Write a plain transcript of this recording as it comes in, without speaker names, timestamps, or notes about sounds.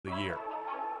year.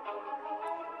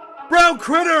 Brown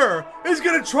Critter is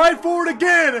going to try for it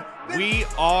again. We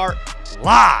are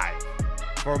live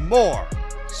for more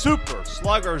Super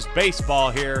Sluggers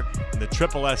baseball here in the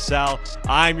SSSL.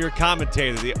 I'm your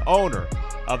commentator, the owner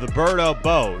of the Birdo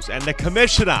Bows, and the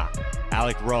commissioner,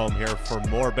 Alec Rome, here for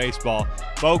more baseball.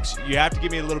 Folks, you have to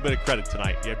give me a little bit of credit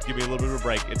tonight. You have to give me a little bit of a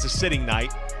break. It's a sitting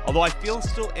night, although I feel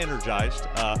still energized.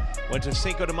 Went to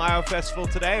Cinco de Mayo Festival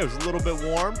today. It was a little bit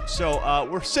warm, so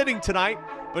we're sitting tonight,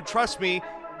 but trust me,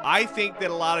 I think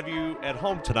that a lot of you at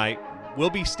home tonight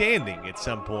will be standing at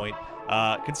some point,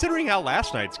 considering how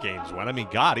last night's games went. I mean,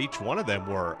 God, each one of them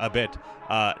were a bit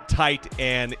tight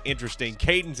and interesting.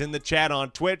 Caden's in the chat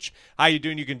on Twitch. How you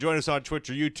doing? You can join us on Twitch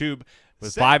or YouTube.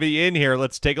 With 5 of you in here,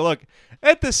 let's take a look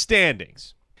at the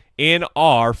standings in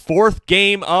our fourth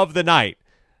game of the night.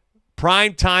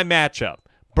 Primetime matchup.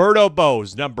 Birdo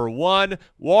Bows, number 1.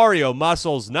 Wario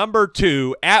Muscles, number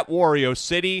 2, at Wario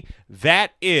City.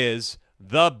 That is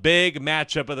the big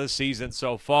matchup of the season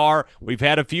so far. We've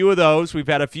had a few of those. We've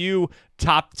had a few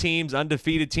top teams,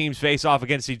 undefeated teams face off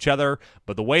against each other.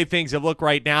 But the way things have looked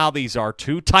right now, these are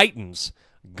two titans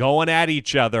going at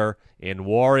each other in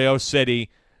Wario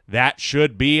City. That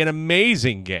should be an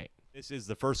amazing game. This is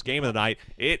the first game of the night.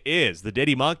 It is the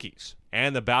Diddy Monkeys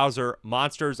and the Bowser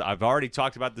Monsters. I've already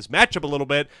talked about this matchup a little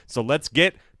bit, so let's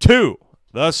get to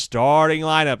the starting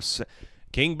lineups.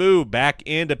 King Boo back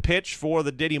in to pitch for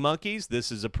the Diddy Monkeys.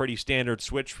 This is a pretty standard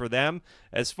switch for them.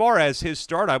 As far as his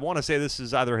start, I want to say this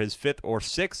is either his 5th or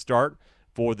 6th start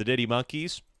for the Diddy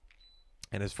Monkeys.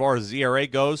 And as far as his ERA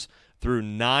goes, through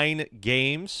 9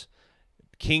 games,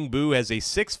 King Boo has a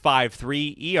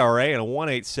 6.53 ERA and a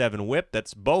 1.87 whip.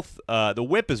 That's both, the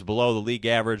whip is below the league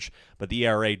average, but the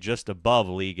ERA just above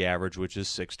league average, which is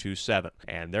 6.27.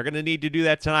 And they're going to need to do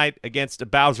that tonight against a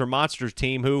Bowser Monsters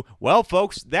team who, well,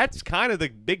 folks, that's kind of the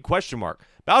big question mark.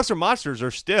 Bowser Monsters are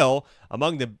still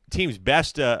among the team's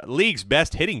best, league's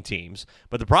best hitting teams,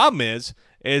 but the problem is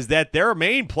that their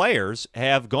main players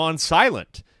have gone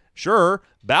silent. Sure,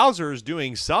 Bowser is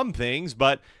doing some things,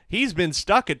 but he's been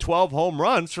stuck at 12 home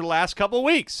runs for the last couple of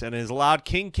weeks and has allowed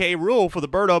King K. Rule for the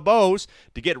Birdo Bows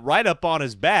to get right up on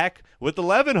his back with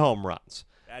 11 home runs.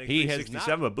 He has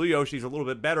 67, but Blue Yoshi's a little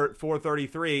bit better at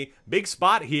 433. Big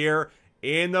spot here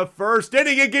in the first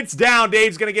inning. It gets down.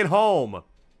 Dave's going to get home.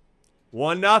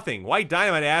 1-0. White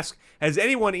Dynamite asks, has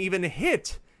anyone even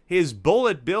hit his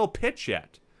Bullet Bill pitch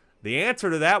yet? The answer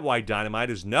to that, White Dynamite,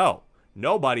 is no.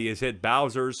 Nobody has hit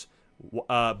Bowser's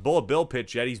Bullet Bill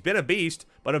pitch yet. He's been a beast,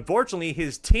 but unfortunately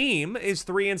his team is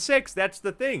 3-6. That's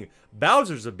the thing.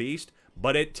 Bowser's a beast,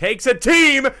 but it takes a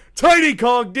team. Tiny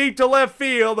Kong deep to left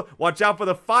field. Watch out for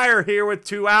the fire here with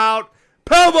 2 out.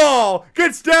 Pell ball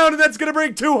gets down, and that's going to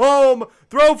bring 2 home.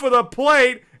 Throw for the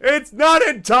plate. It's not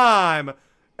in time.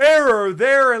 Error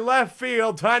there in left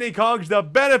field. Tiny Kong's the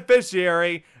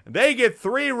beneficiary. They get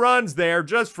 3 runs there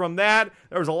just from that.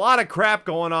 There was a lot of crap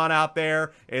going on out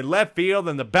there in left field,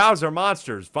 and the Bowser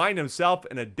Monsters find himself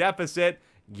in a deficit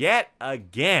yet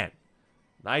again.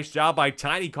 Nice job by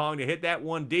Tiny Kong to hit that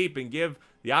one deep and give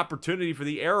the opportunity for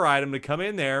the error item to come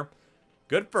in there.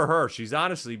 Good for her. She's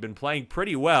honestly been playing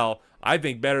pretty well. I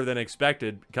think better than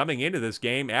expected coming into this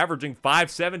game, averaging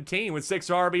 .517 with 6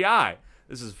 RBI.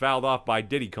 This is fouled off by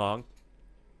Diddy Kong.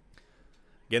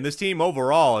 Again, this team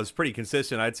overall is pretty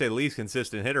consistent. I'd say the least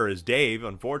consistent hitter is Dave,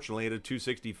 unfortunately, at a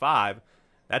 265.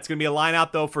 That's going to be a line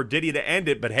out, though, for Diddy to end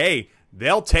it. But, hey,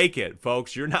 they'll take it,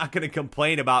 folks. You're not going to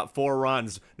complain about 4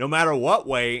 runs, no matter what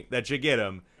way that you get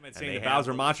them. And the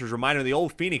Bowser Monsters remind of the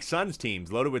old Phoenix Suns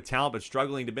teams, loaded with talent but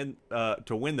struggling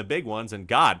to win the big ones. And,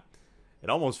 God, it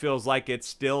almost feels like it's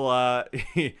still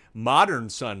modern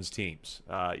Suns teams.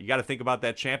 You got to think about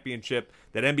that championship,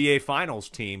 that NBA Finals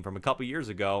team from a couple years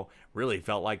ago. Really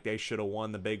felt like they should have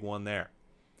won the big one there.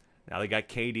 Now they got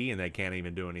KD and they can't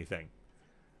even do anything.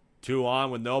 2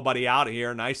 on with nobody out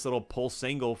here. Nice little pull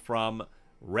single from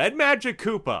Red Magic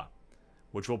Koopa,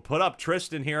 which will put up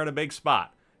Tristan here in a big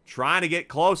spot. Trying to get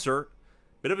closer.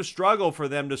 Bit of a struggle for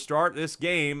them to start this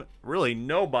game. Really,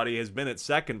 nobody has been at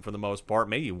second for the most part.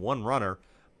 Maybe 1 runner,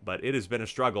 but it has been a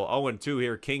struggle. 0-2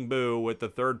 here. King Boo with the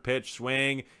 3rd pitch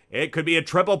swing. It could be a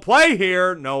triple play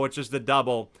here. No, it's just a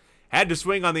double. Had to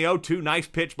swing on the 0-2. Nice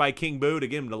pitch by King Boo to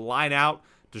get him to line out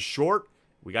to short.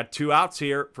 We got 2 outs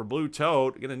here for Blue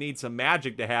Toad. Going to need some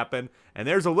magic to happen. And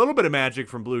there's a little bit of magic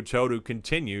from Blue Toad, who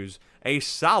continues a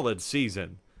solid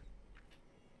season.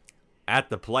 At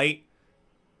the plate,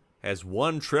 has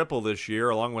 1 triple this year,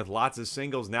 along with lots of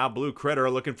singles. Now Blue Critter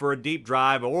looking for a deep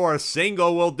drive, or a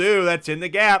single will do. That's in the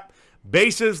gap.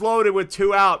 Bases loaded with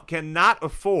 2 out. Cannot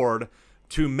afford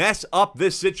to mess up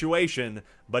this situation.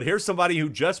 But here's somebody who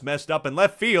just messed up in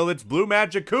left field. It's Blue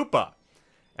Magic Koopa.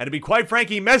 And to be quite frank,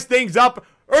 he messed things up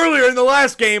earlier in the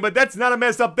last game, but that's not a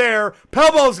mess up there.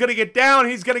 Pelbo's going to get down.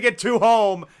 He's going to get 2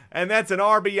 home, and that's an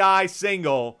RBI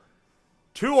single.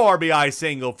 2 RBI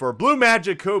single for Blue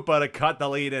Magic Koopa to cut the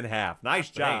lead in half. Nice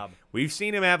job. We've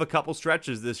seen him have a couple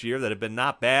stretches this year that have been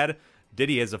not bad.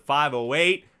 Diddy has a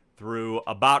 5.08 through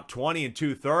about 20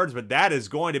 2/3, but that is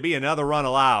going to be another run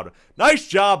allowed. Nice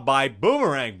job by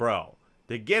Boomerang Bro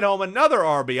to get home another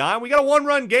RBI. We got a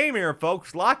 1-run game here,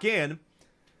 folks. Lock in.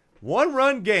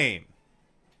 1-run game.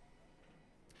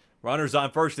 Runners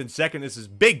on first and second. This is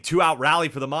big 2-out rally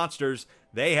for the Monsters.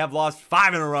 They have lost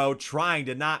 5 in a row, trying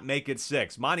to not make it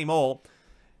 6. Monty Mole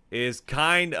is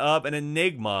kind of an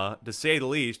enigma, to say the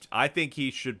least. I think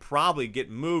he should probably get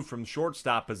moved from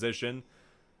shortstop position,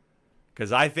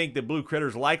 because I think the Blue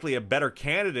Critter's likely a better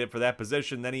candidate for that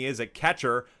position than he is at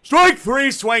catcher. Strike 3,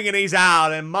 swing, and he's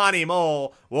out, and Monty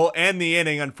Mole will end the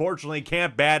inning. Unfortunately,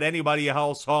 can't bat anybody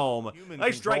else home.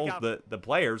 Nice strikeout. The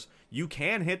players, you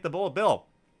can hit the bullet bill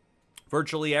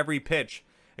virtually every pitch,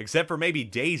 except for maybe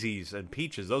daisies and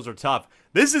peaches. Those are tough.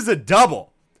 This is a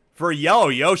double for Yellow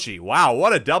Yoshi. Wow,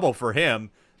 what a double for him.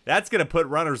 That's going to put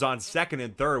runners on second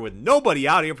and third with nobody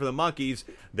out here for the Monkeys.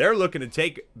 They're looking to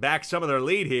take back some of their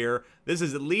lead here. This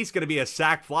is at least going to be a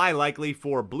sac fly likely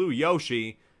for Blue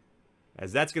Yoshi,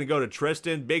 as that's going to go to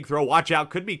Tristan. Big throw. Watch out.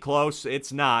 Could be close.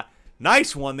 It's not.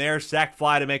 Nice one there. Sac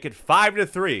fly to make it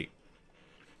 5-3.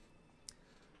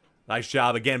 Nice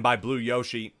job again by Blue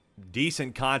Yoshi.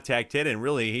 Decent contact hit, and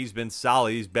really he's been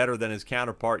solid. He's better than his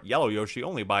counterpart, Yellow Yoshi,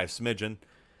 only by a smidgen.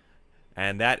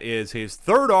 And that is his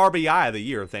 3rd RBI of the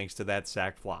year, thanks to that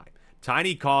sac fly.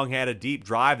 Tiny Kong had a deep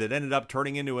drive that ended up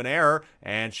turning into an error,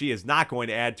 and she is not going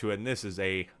to add to it. And this is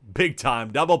a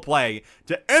big-time double play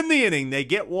to end the inning. They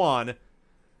get 1.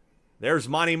 There's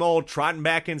Monty Mole trotting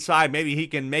back inside. Maybe he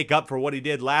can make up for what he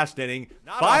did last inning.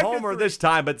 Not 5 homer this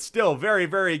time, but still very,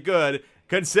 very good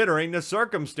considering the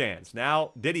circumstance.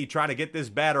 Now, Diddy trying to get this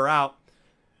batter out.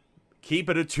 Keep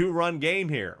it a 2-run game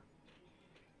here.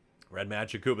 Red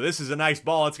Magic Koopa. This is a nice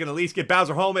ball. It's going to at least get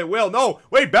Bowser home. It will. No.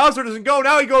 Wait, Bowser doesn't go.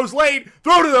 Now he goes late.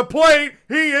 Throw to the plate.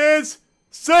 He is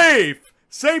safe.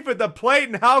 Safe at the plate,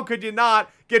 and how could you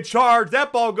not get charged?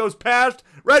 That ball goes past.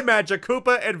 Red Magic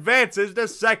Koopa advances to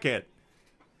second.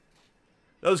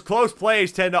 Those close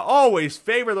plays tend to always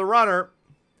favor the runner.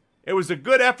 It was a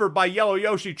good effort by Yellow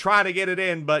Yoshi trying to get it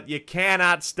in, but you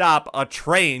cannot stop a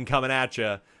train coming at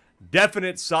you.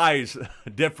 Definite size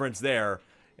difference there,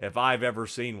 if I've ever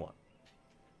seen one.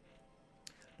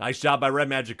 Nice job by Red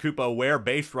Magic Koopa, aware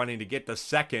base running to get to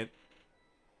second.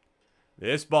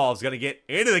 This ball is going to get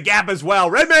into the gap as well.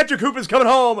 Red Magic Koopa's coming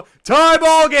home. Tie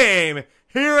ball game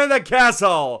here in the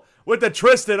castle with the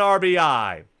Tristan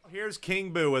RBI. Here's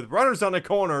King Boo with runners on the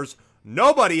corners.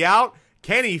 Nobody out.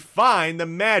 Can he find the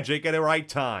magic at the right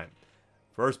time?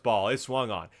 First ball is swung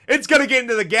on. It's going to get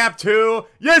into the gap too.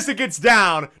 Yes, it gets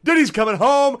down. Diddy's coming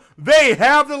home. They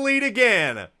have the lead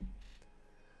again.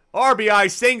 RBI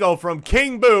single from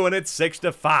King Boo, and it's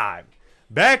 6-5.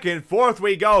 Back and forth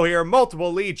we go here.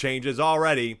 Multiple lead changes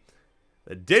already.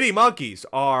 The Diddy Monkeys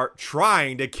are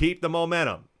trying to keep the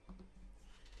momentum.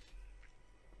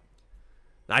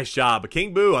 Nice job.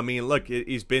 King Boo, I mean, look,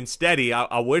 he's been steady.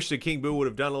 I wish that King Boo would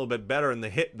have done a little bit better in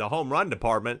the home run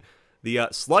department. The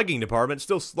slugging department,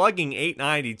 still slugging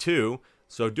 .892,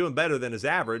 so doing better than his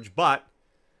average, but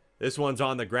this one's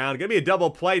on the ground. Going to be a double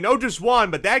play. No, just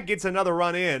one, but that gets another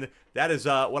run in. That is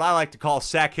what I like to call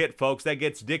sack hit, folks. That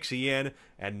gets Dixie in,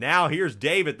 and now here's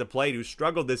Dave at the plate, who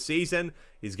struggled this season.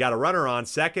 He's got a runner on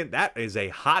second. That is a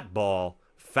hot ball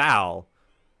foul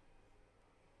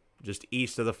just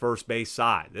east of the first base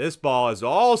side. This ball is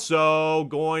also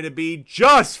going to be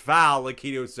just foul,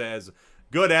 Lakito says.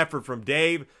 Good effort from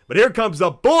Dave. But here comes the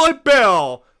bullet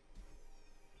bill.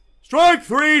 Strike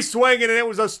 3 swinging, and it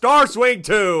was a star swing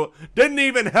too. Didn't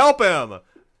even help him.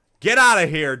 Get out of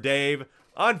here, Dave.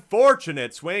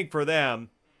 Unfortunate swing for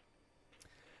them.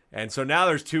 And so now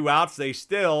there's 2 outs. They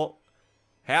still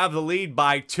have the lead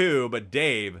by 2, but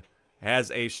Dave has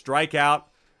a strikeout.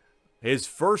 His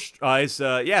first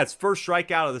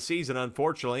strikeout of the season,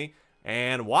 unfortunately.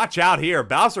 And watch out here.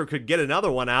 Bowser could get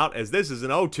another one out, as this is an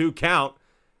 0-2 count.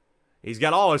 He's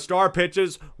got all his star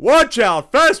pitches. Watch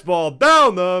out. Fastball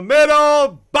down the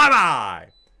middle. Bye-bye.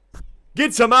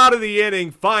 Gets him out of the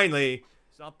inning, finally.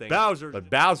 But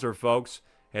Bowser, folks,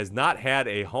 has not had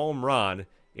a home run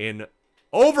in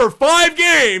over 5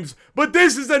 games. But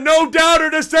this is a no-doubter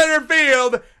to center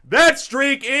field. That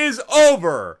streak is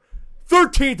over.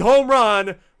 13th home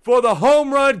run for the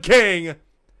home run king.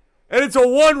 And it's a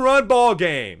 1-run ball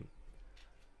game.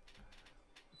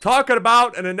 Talking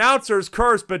about an announcer's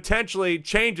curse potentially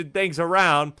changing things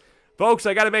around. Folks,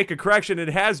 I got to make a correction. It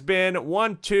has been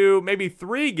 1, 2, maybe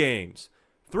 3 games.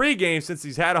 3 games since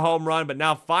he's had a home run, but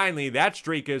now finally that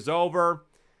streak is over.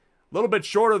 A little bit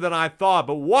shorter than I thought,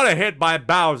 but what a hit by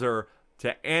Bowser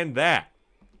to end that.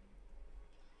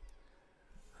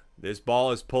 This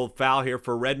ball is pulled foul here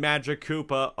for Red Magic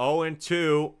Koopa.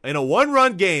 0-2 in a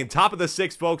 1-run game. Top of the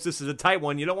 6th, folks. This is a tight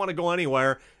one. You don't want to go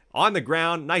anywhere. On the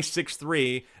ground, nice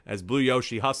 6-3 as Blue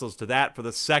Yoshi hustles to that for the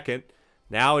 2nd.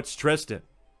 Now it's Tristan.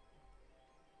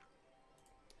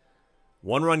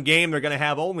 1-run game. They're going to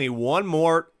have only 1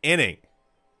 more inning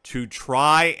to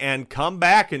try and come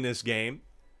back in this game.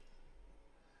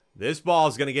 This ball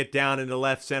is going to get down into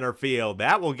left center field.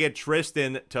 That will get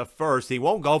Tristan to first. He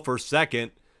won't go for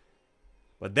second.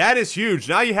 But that is huge.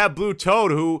 Now you have Blue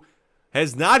Toad, who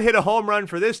has not hit a home run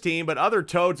for this team, but other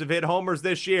Toads have hit homers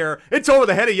this year. It's over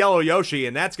the head of Yellow Yoshi,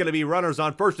 and that's going to be runners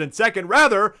on first and second.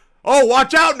 Rather, oh,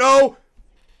 watch out, no.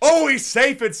 Oh, he's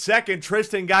safe at second.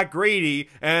 Tristan got greedy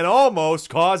and almost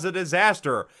caused a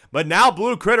disaster. But now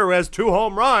Blue Critter has 2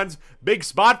 home runs. Big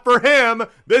spot for him.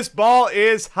 This ball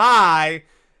is high.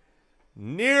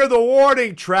 Near the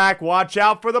warning track. Watch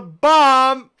out for the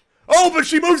bomb. Oh, but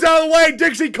she moves out of the way.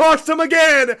 Dixie costs him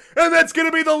again. And that's going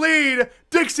to be the lead.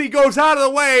 Dixie goes out of the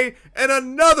way. And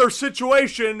another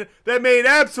situation that made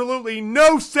absolutely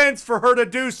no sense for her to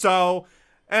do so.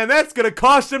 And that's going to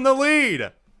cost him the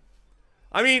lead.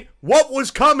 I mean, what was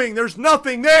coming? There's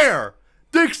nothing there.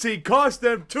 Dixie cost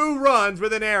them 2 runs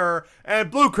with an error.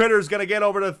 And Blue Critter's going to get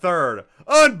over to third.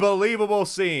 Unbelievable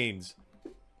scenes.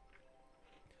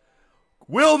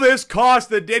 Will this cost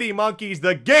the Diddy Monkeys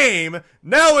the game?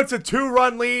 Now it's a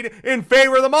 2-run lead in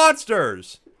favor of the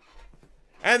Monsters.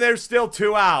 And there's still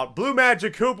 2 out. Blue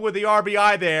Magic Koopa with the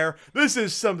RBI there. This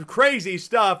is some crazy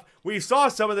stuff. We saw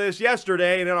some of this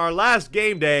yesterday and in our last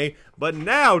game day. But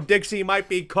now Dixie might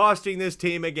be costing this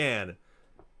team again.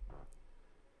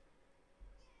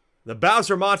 The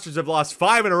Bowser Monsters have lost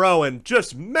 5 in a row, and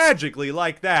just magically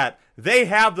like that, they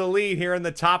have the lead here in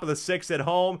the top of the 6th at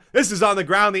home. This is on the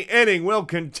ground. The inning will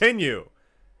continue.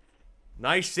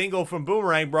 Nice single from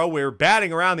Boomerang, bro. We're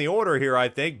batting around the order here, I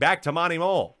think. Back to Monty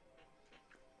Mole.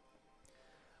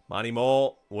 Monty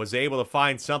Mole was able to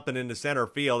find something in the center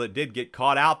field. It did get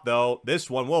caught out, though. This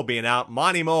one will be an out.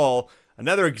 Monty Mole,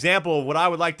 another example of what I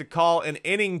would like to call an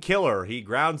inning killer. He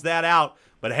grounds that out.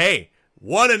 But hey,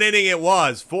 what an inning it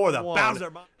was for the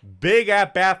Bowser. Big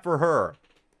at-bat for her.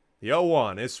 The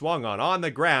 0-1 is swung on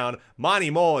the ground. Monty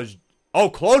Mole is, oh,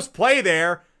 close play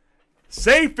there.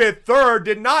 Safe at third.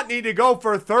 Did not need to go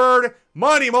for third.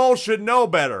 Monty Mole should know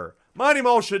better. Monty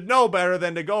Mole should know better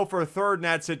than to go for third in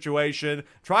that situation.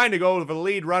 Trying to go for the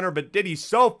lead runner, but did he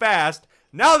so fast.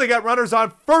 Now they got runners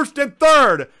on first and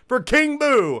third for King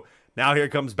Boo. Now here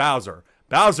comes Bowser.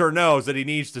 Bowser knows that he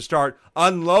needs to start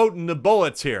unloading the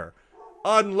bullets here.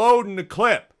 Unloading the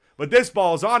clip. But this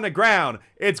ball is on the ground.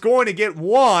 It's going to get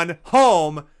 1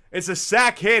 home. It's a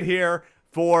sack hit here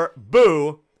for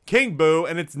Boo, King Boo,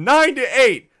 and it's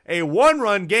 9-8. A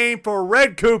 1-run game for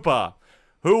Red Koopa,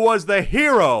 who was the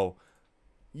hero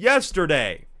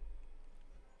yesterday.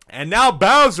 And now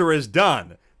Bowser is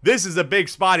done. This is a big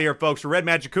spot here, folks, for Red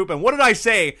Magic Koopa. And what did I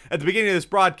say at the beginning of this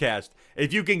broadcast?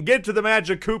 If you can get to the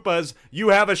Magic Koopas, you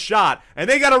have a shot. And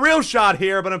they got a real shot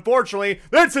here, but unfortunately,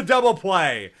 that's a double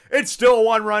play. It's still a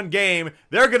 1-run game.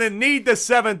 They're going to need the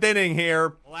 7th inning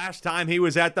here. Last time he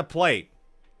was at the plate.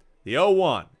 The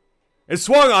 0-1 is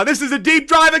swung on. This is a deep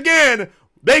drive again.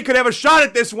 They could have a shot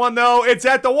at this one, though. It's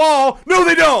at the wall. No,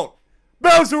 they don't.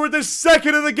 Bowser with the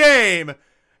 2nd of the game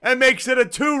and makes it a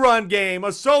 2-run game.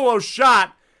 A solo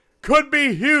shot could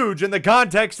be huge in the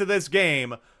context of this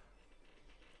game.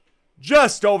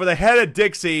 Just over the head of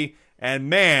Dixie, and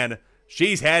man,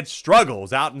 she's had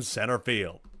struggles out in center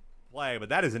field. But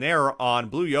that is an error on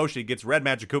Blue Yoshi. Gets Red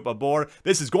Magic Koopa aboard.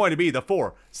 This is going to be the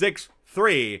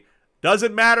 4-6-3.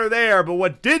 Doesn't matter there, but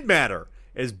what did matter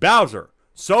is Bowser.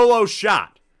 Solo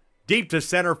shot deep to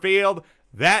center field.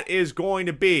 That is going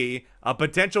to be a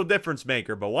potential difference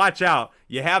maker. But watch out.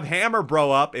 You have Hammer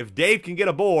Bro up. If Dave can get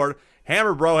aboard,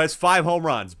 Hammer Bro has 5 home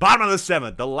runs. Bottom of the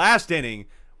 7th, the last inning.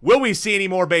 Will we see any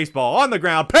more baseball? On the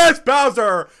ground, past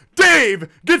Bowser. Dave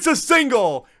gets a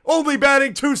single. Only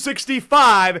batting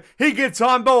 .265. He gets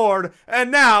on board.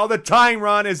 And now the tying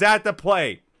run is at the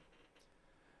plate.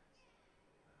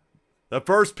 The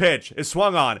first pitch is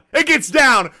swung on. It gets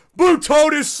down. Blue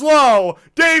Toad is slow.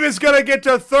 Dave is going to get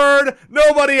to third.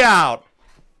 Nobody out.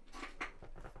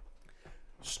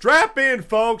 Strap in,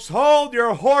 folks. Hold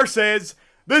your horses.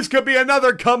 This could be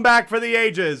another comeback for the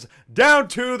ages. Down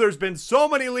 2, there's been so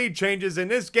many lead changes in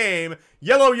this game.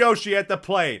 Yellow Yoshi at the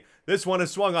plate. This one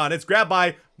is swung on. It's grabbed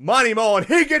by Monty Mole, and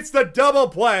he gets the double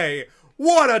play.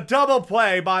 What a double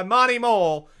play by Monty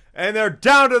Mole. And they're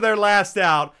down to their last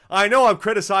out. I know I've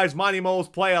criticized Monty Mole's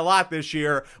play a lot this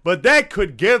year, but that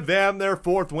could give them their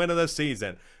 4th win of the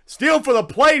season. Steal for the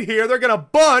plate here. They're going to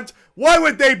bunt. Why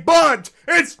would they bunt?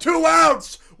 It's 2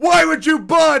 outs. Why would you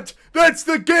bunt? That's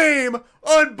the game.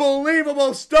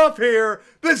 Unbelievable stuff here.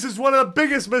 This is one of the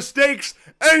biggest mistakes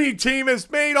any team has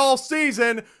made all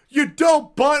season. You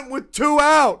don't bunt with 2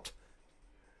 out.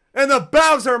 And the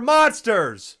Bowser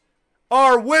Monsters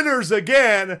are winners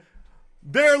again.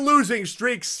 Their losing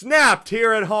streak snapped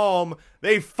here at home.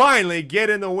 They finally get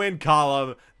in the win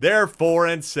column. They're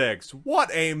 4-6. What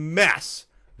a mess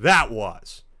that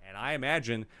was. And I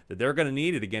imagine that they're going to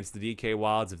need it against the DK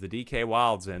Wilds. If the DK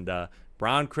Wilds and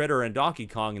Brown Critter and Donkey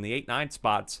Kong in the 8-9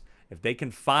 spots, if they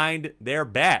can find their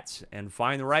bats and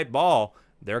find the right ball,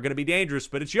 they're going to be dangerous.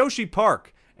 But it's Yoshi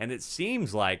Park, and it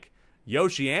seems like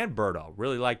Yoshi and Birdo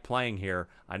really like playing here.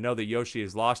 I know that Yoshi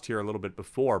has lost here a little bit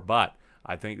before, but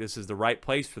I think this is the right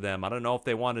place for them. I don't know if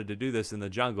they wanted to do this in the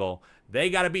jungle.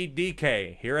 They got to beat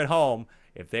DK here at home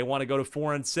if they want to go to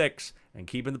 4-6 and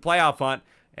keep in the playoff hunt.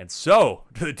 And so,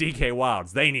 to the DK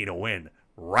Wilds, they need a win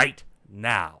right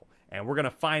now. And we're going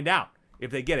to find out if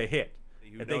they get a hit.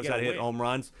 If they get a hit home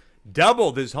runs.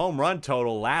 Doubled his home run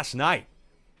total last night.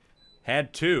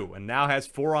 Had 2 and now has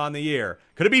 4 on the year.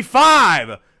 Could it be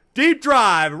 5? Deep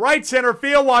drive, right center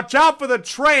field. Watch out for the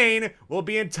train. Will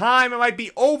be in time. It might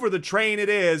be over the train. It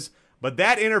is. But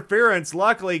that interference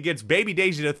luckily gets Baby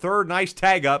Daisy to third. Nice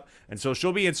tag up. And so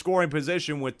she'll be in scoring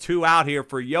position with 2 out here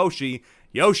for Yoshi.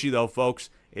 Yoshi, though, folks,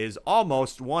 is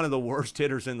almost one of the worst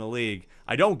hitters in the league.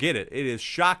 I don't get it. It is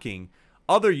shocking.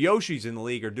 Other Yoshis in the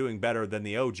league are doing better than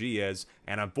the OG is.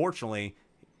 And unfortunately,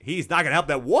 he's not going to help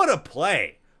that. What a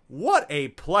play. What a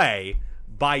play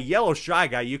by Yellow Shy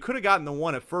Guy. You could have gotten the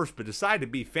one at first, but decided to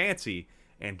be fancy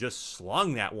and just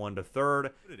slung that one to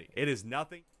third. It is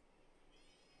nothing.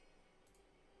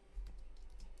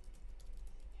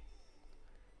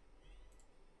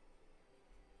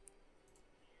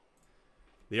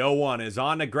 The 0-1 is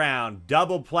on the ground.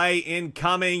 Double play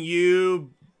incoming.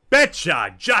 You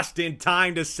betcha. Just in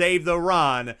time to save the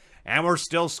run. And we're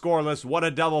still scoreless. What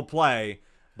a double play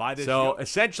by this. So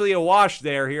essentially a wash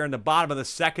there here in the bottom of the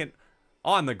 2nd.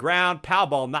 On the ground, pow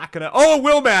ball not going to, oh, it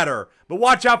will matter. But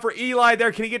watch out for Eli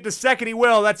there. Can he get to 2nd? He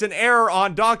will. That's an error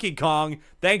on Donkey Kong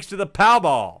thanks to the pow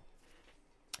ball.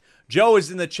 Joe is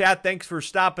in the chat. Thanks for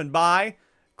stopping by.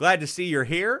 Glad to see you're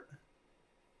here.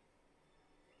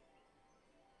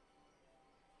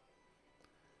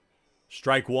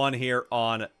 Strike 1 here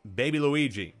on Baby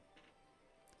Luigi.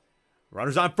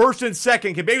 Runners on 1st and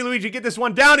 2nd. Can Baby Luigi get this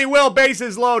one down? He will.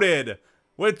 Bases loaded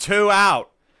with 2 out.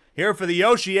 Here for the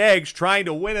Yoshi Eggs, trying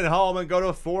to win at home and go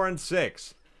to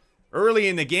 4-6. Early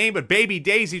in the game, but Baby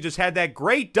Daisy just had that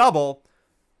great double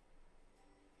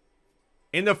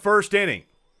in the 1st inning.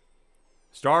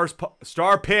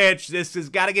 Star pitch. This has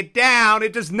got to get down.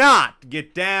 It does not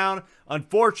get down.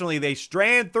 Unfortunately, they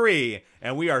strand 3,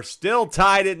 and we are still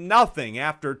tied at 0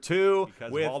 after 2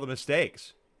 because of all the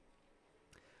mistakes.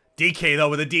 DK, though,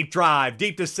 with a deep drive.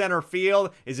 Deep to center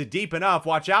field. Is it deep enough?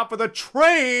 Watch out for the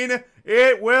train.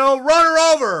 It will run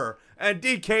her over. And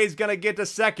DK is going to get to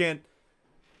 2nd.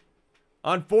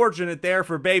 Unfortunate there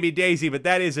for Baby Daisy, but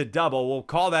that is a double. We'll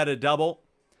call that a double.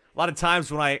 A lot of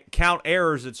times when I count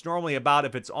errors, it's normally about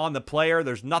if it's on the player.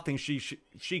 There's nothing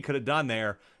she could have done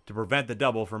there to prevent the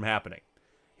double from happening.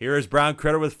 Here is Brown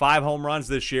Critter with 5 home runs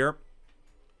this year.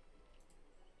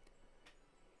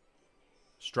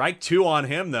 Strike 2 on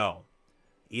him, though.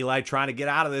 Eli trying to get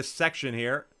out of this section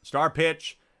here. Star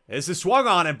pitch. This is swung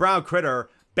on, and Brown Critter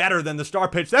better than the star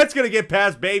pitch. That's going to get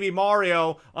past Baby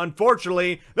Mario.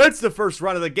 Unfortunately, that's the first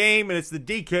run of the game, and it's the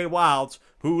DK Wilds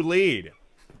who lead.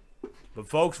 But,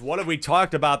 folks, what have we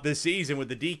talked about this season with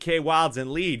the DK Wilds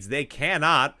and leads? They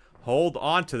cannot hold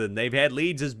on to them. They've had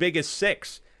leads as big as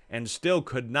 6 and still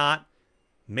could not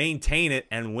maintain it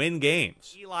and win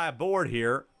games. Eli aboard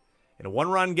here in a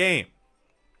 1-run game.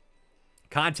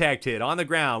 Contact hit on the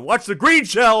ground. Watch the green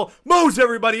shell. Moves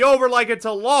everybody over like it's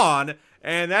a lawn.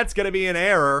 And that's going to be an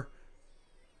error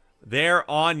there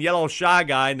on Yellow Shy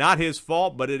Guy. Not his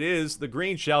fault, but it is the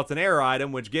green shell. It's an error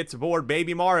item, which gets aboard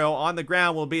Baby Mario on the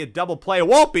ground. Will be a double play. It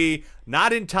won't be.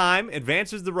 Not in time.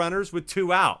 Advances the runners with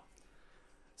 2 out.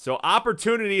 So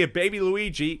opportunity if Baby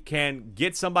Luigi can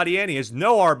get somebody in. He has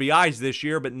no RBIs this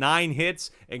year, but 9 hits,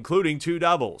 including 2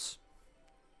 doubles.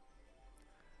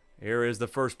 Here is the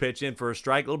first pitch in for a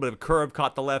strike. A little bit of a curve,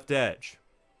 caught the left edge.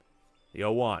 The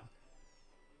 0-1.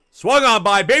 Swung on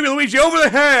by Baby Luigi over the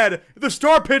head. The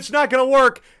star pitch not going to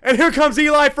work. And here comes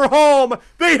Eli for home.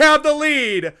 They have the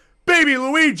lead. Baby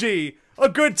Luigi, a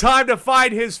good time to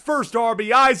find his first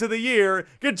RBIs of the year.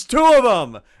 Gets 2 of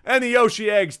them. And the Yoshi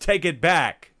Eggs take it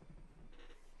back.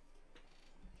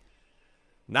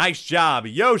 Nice job,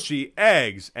 Yoshi,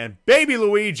 Eggs, and Baby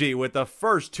Luigi with the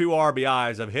first 2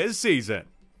 RBIs of his season.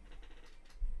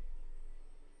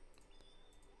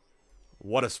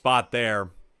 What a spot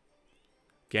there.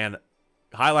 Again,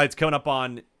 highlights coming up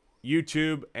on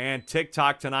YouTube and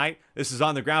TikTok tonight. This is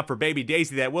on the ground for Baby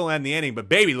Daisy. That will end the inning, but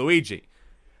Baby Luigi,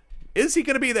 is he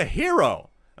going to be the hero?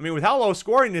 I mean, with how low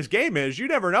scoring this game is, you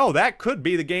never know. That could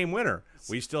be the game winner.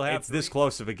 We still have this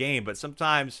close of a game, but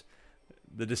sometimes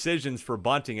the decisions for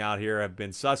bunting out here have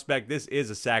been suspect. This is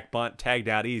a sack bunt, tagged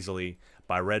out easily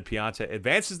by Red Pianta.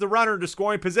 Advances the runner to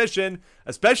scoring position,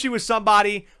 especially with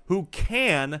somebody who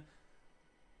can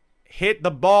hit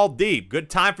the ball deep. Good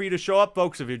time for you to show up,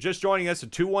 folks. If you're just joining us, a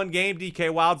 2-1 game.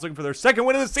 DK Wild's looking for their second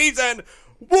win of the season.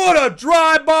 What a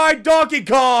drive by Donkey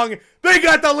Kong. They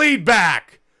got the lead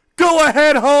back. Go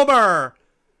ahead, Homer,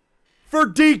 for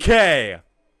DK.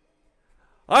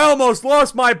 I almost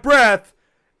lost my breath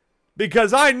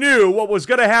because I knew what was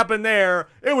going to happen there.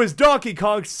 It was Donkey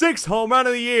Kong's 6th home run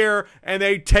of the year, and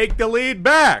they take the lead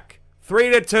back.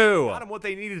 3-2. Got him what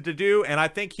they needed to do, and I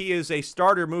think he is a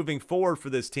starter moving forward for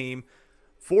this team.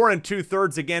 4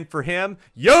 2/3 again for him.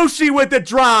 Yoshi with the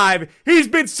drive. He's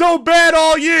been so bad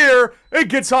all year. It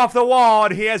gets off the wall,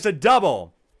 and he has a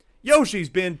double. Yoshi's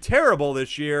been terrible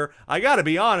this year. I got to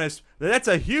be honest, that's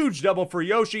a huge double for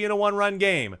Yoshi in a 1-run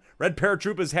game. Red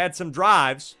Paratroopa's had some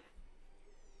drives,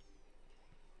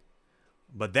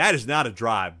 but that is not a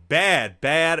drive.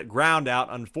 Bad ground out.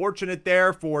 Unfortunate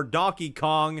there for Donkey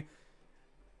Kong.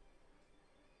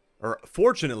 Or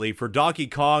fortunately for Donkey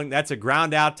Kong, that's a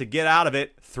ground out to get out of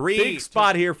it. Big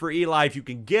spot here for Eli. If you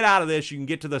can get out of this, you can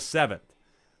get to the 7th.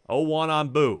 0-1 on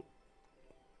Boo.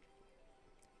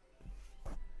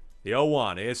 The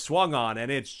 0-1 is swung on,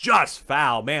 and it's just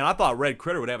foul. Man, I thought Red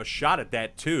Critter would have a shot at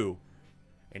that too.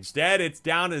 Instead, it's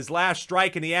down to his last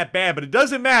strike in the at-bat, but it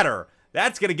doesn't matter.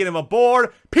 That's going to get him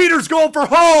aboard. Peter's going for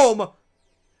home.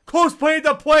 Close play at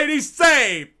the plate. He's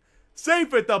safe.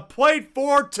 Safe at the plate,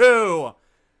 4-2.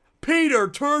 Peter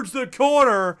turns the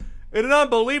corner in an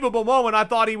unbelievable moment. I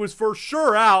thought he was for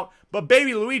sure out, but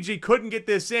Baby Luigi couldn't get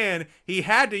this in. He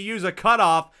had to use a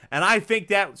cutoff, and I think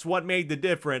that's what made the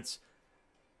difference.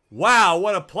 Wow,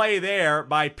 what a play there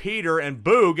by Peter, and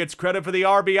Boo gets credit for the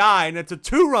RBI, and it's a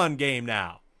 2-run game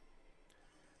now.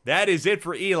 That is it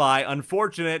for Eli.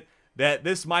 Unfortunate that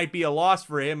this might be a loss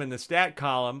for him in the stat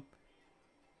column.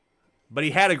 But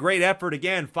he had a great effort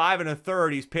again, 5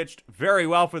 1/3. He's pitched very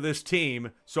well for this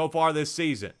team so far this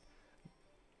season.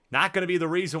 Not going to be the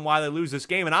reason why they lose this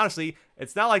game. And honestly,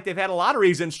 it's not like they've had a lot of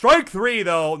reasons. Strike 3,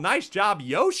 though. Nice job,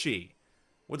 Yoshi,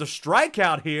 with a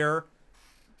strikeout here.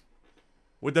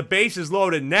 With the bases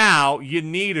loaded now, you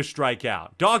need a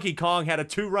strikeout. Donkey Kong had a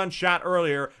 2-run shot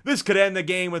earlier. This could end the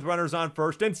game with runners on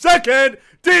first and second.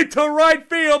 Deep to right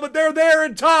field, but they're there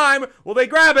in time. Will they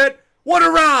grab it? What a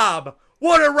rob!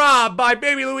 What a rob by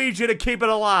Baby Luigi to keep it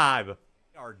alive.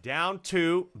 We are down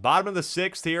 2, bottom of the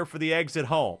 6th here for the Eggs at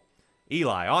home.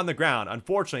 Eli on the ground.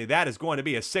 Unfortunately, that is going to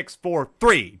be a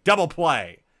 6-4-3 double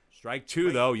play. Strike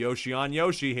 2, though. Yoshi on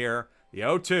Yoshi here. The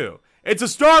 0-2. It's a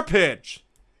star pitch.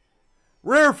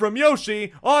 Rear from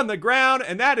Yoshi on the ground,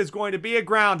 and that is going to be a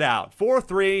ground out.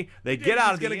 4-3. They get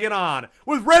out. He's going to get on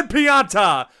with Red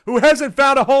Pianta, who hasn't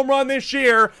found a home run this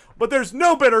year, but there's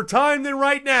no better time than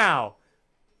right now.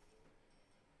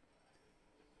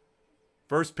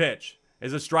 First pitch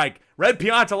is a strike. Red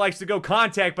Pianta likes to go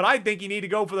contact, but I think you need to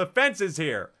go for the fences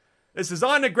here. This is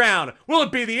on the ground. Will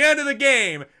it be the end of the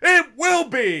game? It will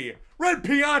be. Red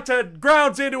Pianta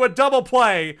grounds into a double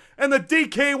play, and the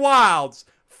DK Wilds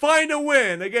find a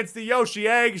win against the Yoshi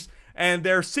Eggs, and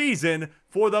their season,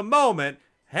 for the moment,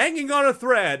 hanging on a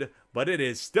thread, but it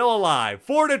is still alive.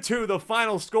 4-2 the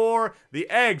final score. The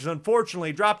Eggs,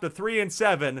 unfortunately, dropped to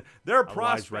 3-7. Their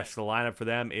prospect rest of the lineup for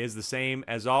them is the same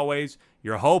as always.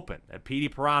 You're hoping that Petey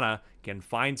Piranha can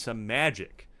find some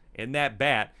magic in that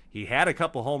bat. He had a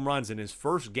couple home runs in his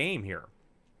first game here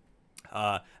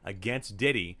against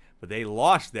Diddy, but they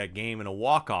lost that game in a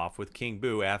walk-off with King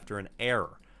Boo after an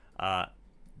error.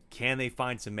 Can they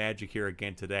find some magic here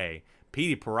again today?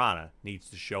 Petey Piranha needs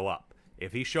to show up.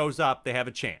 If he shows up, they have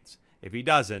a chance. If he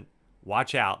doesn't,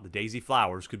 watch out. The Daisy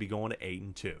Flowers could be going to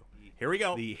 8-2. Here we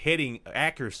go. The hitting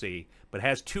accuracy, but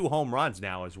has 2 home runs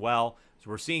now as well. So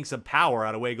we're seeing some power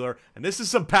out of Wiggler. And this is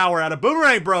some power out of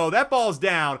Boomerang Bro. That ball's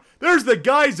down. There's the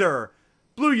geyser.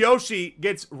 Blue Yoshi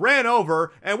gets ran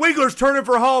over, and Wiggler's turning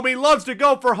for home. He loves to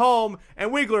go for home,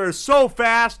 and Wiggler is so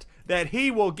fast that he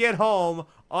will get home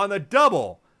on the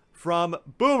double from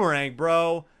Boomerang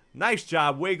Bro. Nice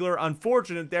job, Wiggler.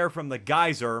 Unfortunate there from the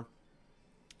geyser.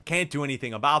 Can't do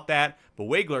anything about that, but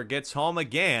Wiggler gets home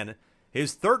again.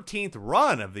 His 13th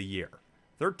run of the year.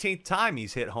 13th time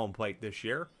he's hit home plate this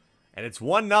year. And it's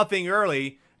 1-0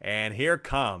 early, and here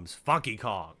comes Funky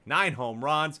Kong. 9 home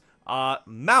runs, a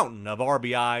mountain of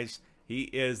RBIs. He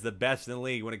is the best in the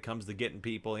league when it comes to getting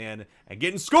people in and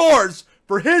getting scores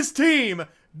for his team.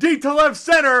 Deep to left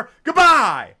center.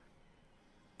 Goodbye.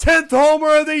 10th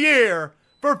homer of the year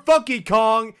for Funky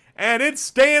Kong, and it's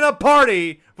staying a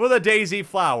party for the Daisy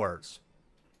Flowers.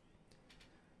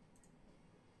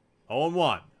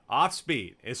 0-1. Off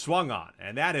speed is swung on,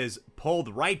 and that is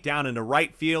pulled right down into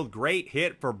right field. Great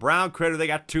hit for Brown Critter. They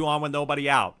got 2 on with nobody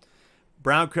out.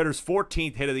 Brown Critter's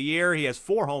 14th hit of the year. He has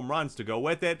 4 home runs to go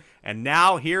with it. And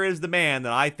now here is the man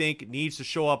that I think needs to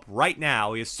show up right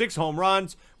now. He has 6 home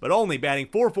runs, but only batting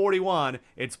 .441.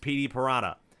 It's Petey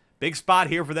Piranha. Big spot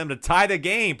here for them to tie the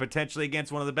game, potentially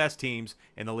against one of the best teams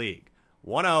in the league.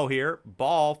 1-0 here.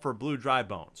 Ball for Blue Dry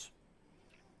Bones.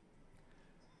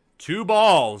 2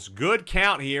 balls. Good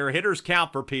count here. Hitters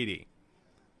count for Petey.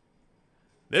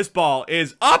 This ball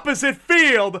is opposite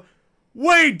field.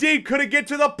 Way deep. Could it get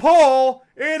to the pole?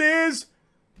 It is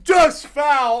just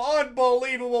foul.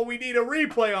 Unbelievable. We need a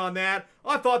replay on that.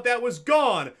 I thought that was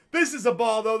gone. This is a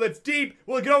ball, though, that's deep.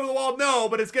 Will it get over the wall? No,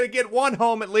 but it's going to get 1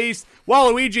 home at least.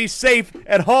 Waluigi's safe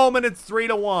at home, and it's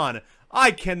 3-1.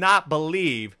 I cannot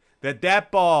believe that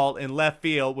that ball in left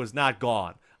field was not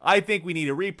gone. I think we need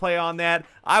a replay on that.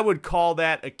 I would call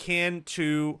that akin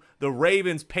to the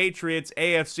Ravens-Patriots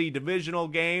AFC divisional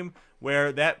game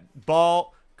where that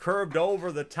ball curved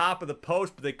over the top of the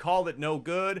post, but they called it no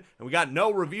good, and we got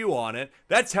no review on it.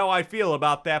 That's how I feel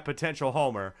about that potential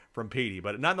homer from Petey.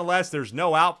 But nonetheless, there's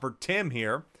no out for Tim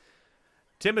here.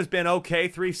 Tim has been okay,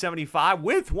 375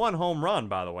 with 1 home run,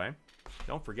 by the way.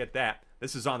 Don't forget that.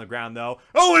 This is on the ground, though.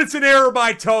 Oh, and it's an error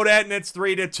by Toadette, and it's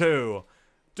 3-2.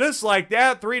 Just like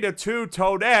that, 3-2,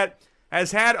 Toadette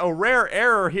has had a rare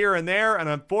error here and there, and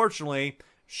unfortunately,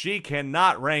 she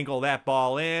cannot wrangle that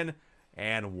ball in.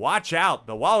 And watch out,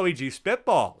 the Waluigi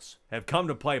Spitballs have come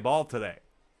to play ball today.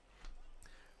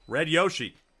 Red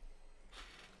Yoshi.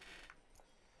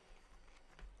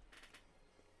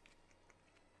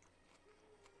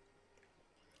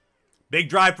 Big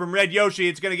drive from Red Yoshi.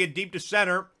 It's going to get deep to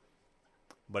center,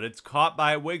 but it's caught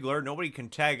by Wiggler. Nobody can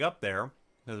tag up there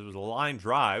because it was a line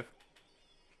drive.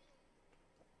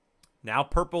 Now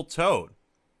Purple Toad.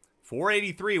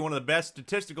 483, one of the best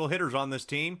statistical hitters on this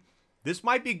team. This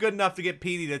might be good enough to get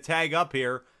Petey to tag up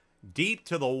here. Deep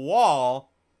to the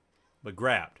wall, but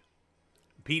grabbed.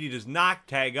 Petey does not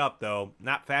tag up, though.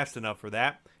 Not fast enough for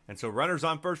that. And so runners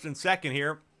on first and second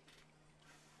here.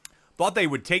 Thought they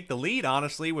would take the lead,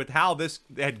 honestly, with how this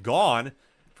had gone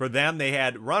for them. They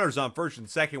had runners on first and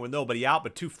second with nobody out,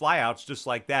 but 2 flyouts just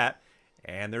like that.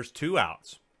 And there's 2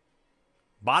 outs.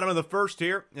 Bottom of the first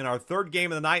here in our 3rd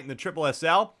game of the night in the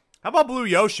SSSL. How about Blue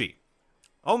Yoshi?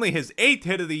 Only his 8th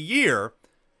hit of the year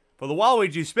for the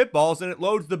Waluigi Spitballs, and it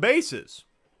loads the bases.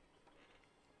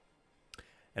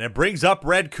 And it brings up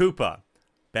Red Koopa,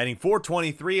 batting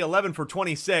 .423, 11 for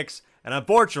 26, and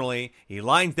unfortunately, he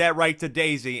lines that right to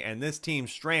Daisy, and this team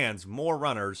strands more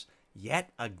runners yet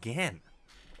again.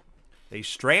 They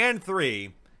strand 3.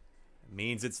 It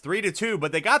means it's 3-2,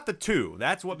 but they got the 2.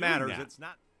 That's what matters. It's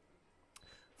not.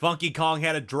 Funky Kong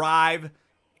had a drive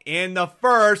in the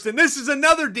first, and this is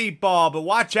another deep ball, but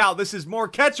watch out, this is more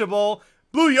catchable.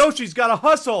 Blue Yoshi's got to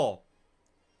hustle.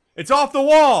 It's off the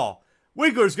wall.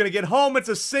 Wiggler's going to get home. It's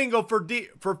a single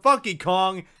for Funky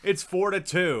Kong. It's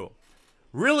 4-2.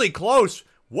 Really close.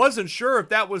 Wasn't sure if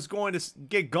that was going to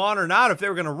get gone or not, if they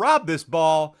were going to rob this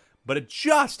ball, but it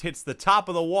just hits the top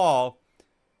of the wall.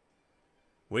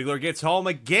 Wiggler gets home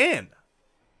again.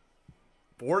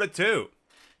 4-2.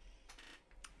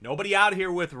 Nobody out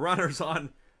here with runners on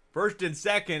first and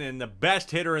second, and the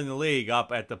best hitter in the league up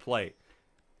at the plate.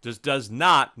 Just does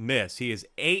not miss. He is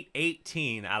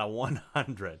 818 out of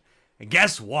 100. And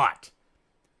guess what?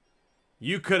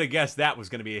 You could have guessed that was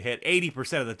going to be a hit.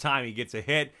 80% of the time he gets a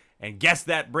hit. And guess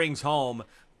that brings home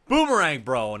Boomerang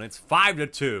Bro, and it's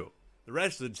 5-2. The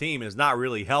rest of the team is not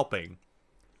really helping,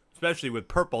 especially with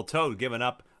Purple Toad giving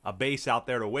up a base out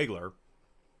there to Wiggler.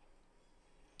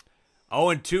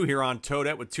 0-2 here on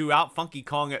Toadette with 2 out. Funky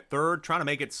Kong at third, trying to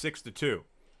make it 6-2.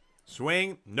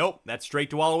 Swing, nope, that's straight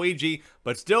to Waluigi,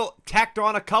 but still tacked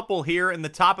on a couple here in the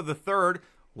top of the third.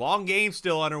 Long game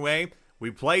still underway.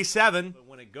 We play 7. But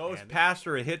when it goes past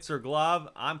her, it hits her glove.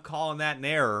 I'm calling that an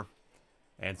error.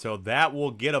 And so that will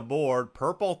get a board.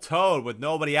 Purple Toad with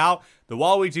nobody out. The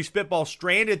Waluigi Spitball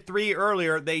stranded 3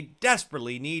 earlier. They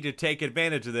desperately need to take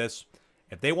advantage of this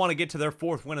if they want to get to their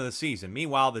 4th win of the season.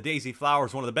 Meanwhile, the Daisy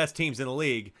Flowers, one of the best teams in the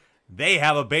league, they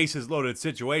have a bases-loaded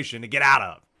situation to get out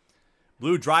of.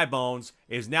 Blue Dry Bones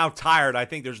is now tired. I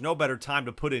think there's no better time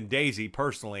to put in Daisy,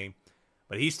 personally.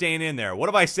 But he's staying in there. What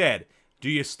have I said? Do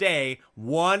you stay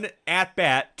 1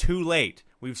 at-bat too late?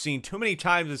 We've seen too many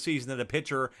times this season that a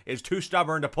pitcher is too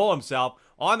stubborn to pull himself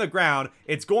on the ground.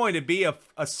 It's going to be a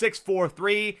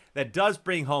 6-4-3 that does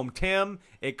bring home Tim.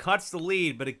 It cuts the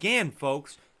lead. But again,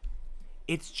 folks,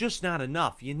 it's just not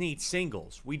enough. You need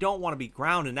singles. We don't want to be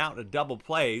grounding out into double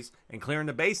plays and clearing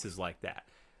the bases like that.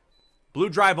 Blue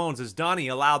Dry Bones is done. He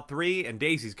allowed 3, and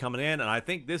Daisy's coming in. And I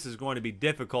think this is going to be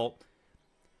difficult.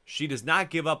 She does not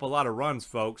give up a lot of runs,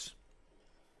 folks.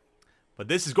 But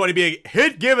this is going to be a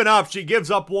hit given up. She gives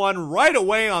up 1 right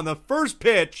away on the first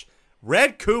pitch.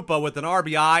 Red Koopa with an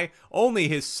RBI. Only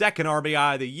his 2nd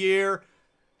RBI of the year.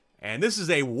 And this is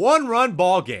a 1-run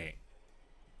ball game.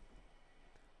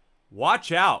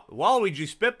 Watch out.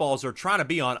 Waluigi Spitballs are trying to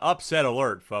be on upset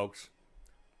alert, folks.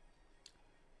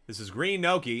 This is Green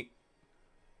Noki.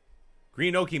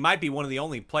 Green Noki might be one of the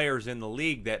only players in the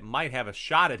league that might have a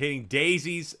shot at hitting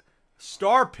Daisy's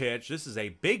star pitch. This is a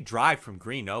big drive from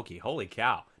Green Noki. Holy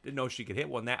cow. Didn't know she could hit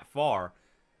one that far.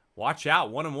 Watch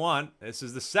out. 1-1. This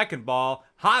is the 2nd ball.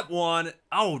 Hot one.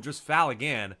 Oh, just foul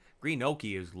again. Green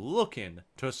Noki is looking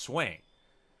to swing.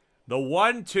 The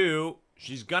 1-2.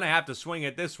 She's going to have to swing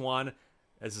at this one.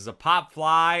 This is a pop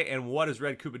fly. And what is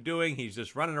Red Koopa doing? He's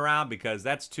just running around because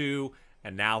that's 2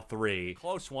 and now 3.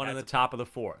 Close one in the top of the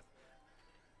 4th.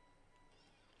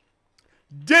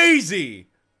 Daisy!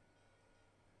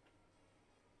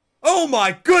 Oh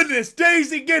my goodness,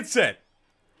 Daisy gets it!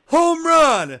 Home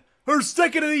run! Her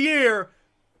 2nd of the year!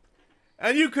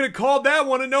 And you could have called that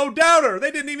one a no-doubter.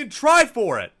 They didn't even try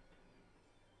for it.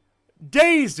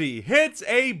 Daisy hits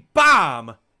a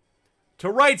bomb to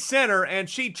right center, and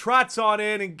she trots on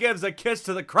in and gives a kiss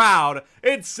to the crowd.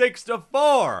 It's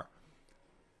 6-4.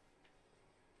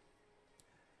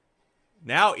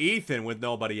 Now Ethan, with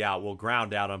nobody out, will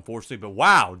ground out, unfortunately. But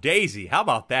wow, Daisy, how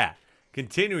about that?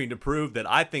 Continuing to prove that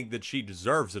I think that she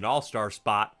deserves an all-star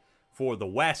spot for the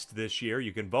West this year.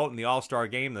 You can vote in the all-star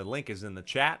game. The link is in the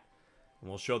chat. And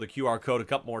we'll show the QR code a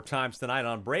couple more times tonight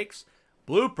on breaks.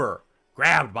 Blooper,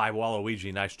 grabbed by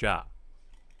Waluigi. Nice job.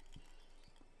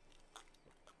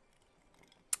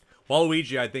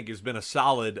 Waluigi, I think, has been a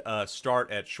solid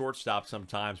start at shortstop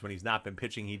sometimes when he's not been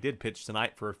pitching. He did pitch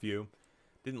tonight for a few.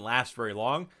 Didn't last very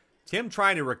long. Tim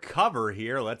trying to recover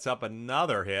here. Lets up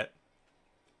another hit.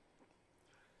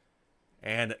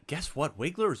 And guess what?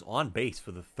 Wiggler's on base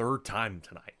for the 3rd time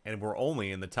tonight. And we're only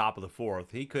in the top of the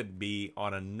 4th. He could be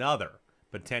on another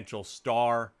potential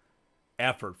star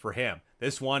effort for him.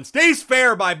 This one stays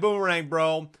fair by Boomerang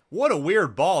Bro. What a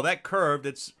weird ball. That curved.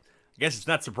 I guess it's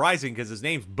not surprising because his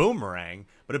name's Boomerang.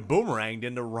 But it boomeranged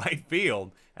into right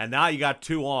field. And now you got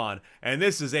 2 on. And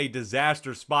this is a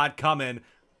disaster spot coming.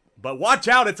 But watch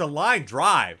out. It's a line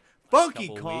drive. Funky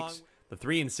Kong. The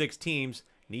 3 and 6 teams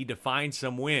need to find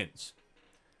some wins.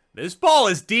 This ball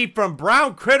is deep from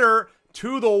Brown Critter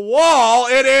to the wall.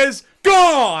 It is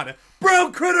gone.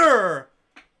 Brown Critter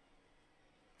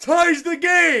ties the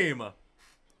game.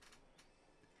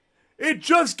 It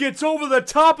just gets over the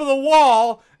top of the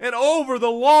wall and over the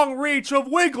long reach of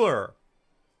Wiggler.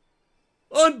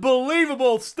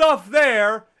 Unbelievable stuff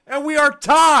there. And we are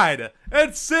tied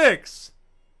at 6.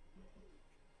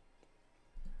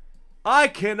 I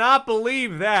cannot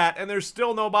believe that. And there's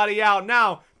still nobody out.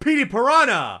 Now, Petey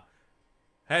Piranha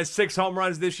has 6 home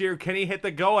runs this year. Can he hit the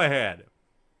go-ahead?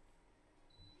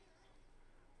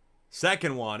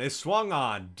 Second one is swung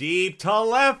on deep to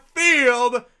left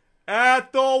field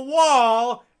at the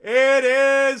wall. It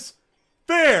is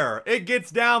fair. It gets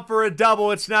down for a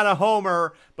double. It's not a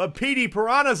homer, but Petey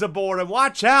Piranha's aboard. And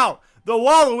watch out. The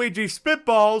Waluigi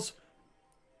Spitballs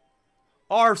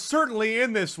are certainly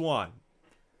in this one.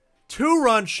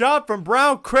 2-run shot from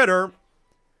Brown Critter.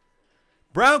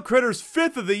 Brown Critter's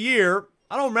 5th of the year.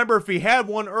 I don't remember if he had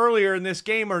one earlier in this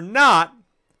game or not.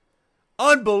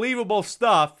 Unbelievable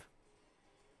stuff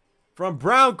from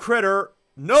Brown Critter.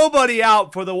 Nobody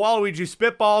out for the Waluigi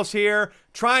Spitballs here,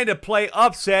 trying to play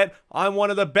upset on one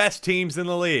of the best teams in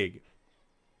the league.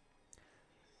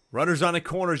 Runners on the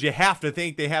corners, you have to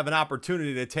think they have an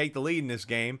opportunity to take the lead in this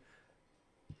game.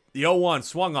 The 0-1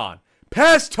 swung on.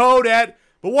 Pass Toadette,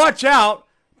 but watch out.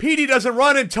 Petey doesn't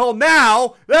run until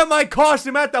now. That might cost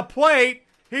him at the plate.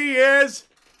 He is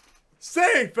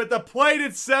Safe at the plate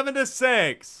at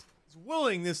 7-6. He's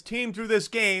willing this team through this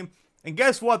game. And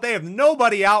guess what? They have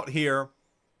nobody out here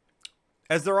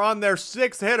as they're on their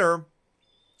 6th hitter,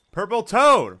 Purple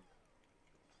Toad.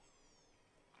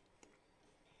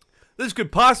 This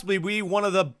could possibly be one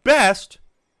of the best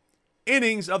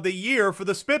innings of the year for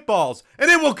the Spitballs.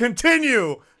 And it will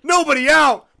continue. Nobody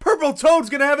out. Purple Toad's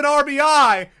going to have an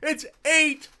RBI. It's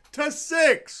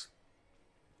 8-6.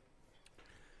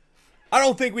 I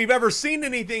don't think we've ever seen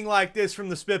anything like this from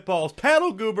the Spitballs.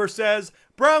 Paddle Goober says,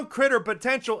 Brown Critter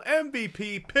potential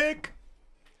MVP pick.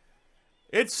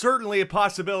 It's certainly a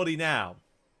possibility now.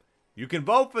 You can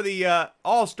vote for the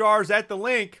All-Stars at the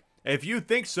link if you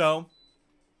think so.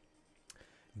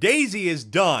 Daisy is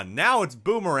done. Now it's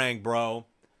Boomerang, bro.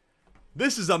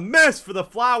 This is a mess for the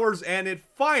Flowers, and it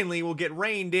finally will get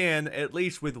reined in, at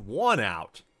least with 1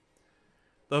 out.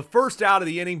 The first out of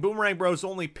the inning, Boomerang Bros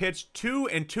only pitched 2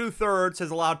 2/3, has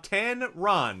allowed 10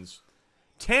 runs.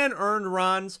 10 earned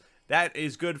runs. That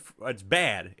is good. It's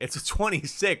bad. It's a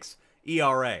 26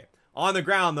 ERA. On the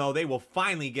ground, though, they will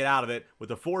finally get out of it with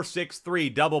a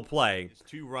 4-6-3 double play.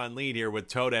 2-run lead here with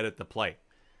Toadette at the plate.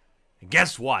 And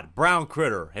guess what? Brown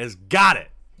Critter has got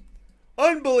it.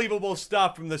 Unbelievable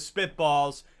stuff from the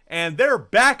Spitballs. And they're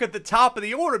back at the top of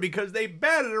the order because they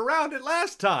batted around it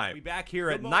last time. We'll be back here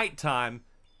at nighttime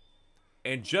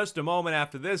in just a moment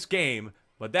after this game.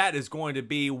 But that is going to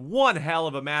be one hell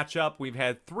of a matchup. We've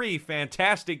had 3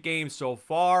 fantastic games so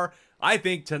far. I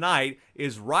think tonight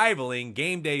is rivaling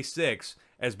Game Day 6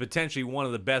 as potentially one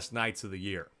of the best nights of the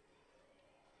year.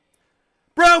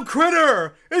 Brown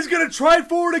Critter is going to try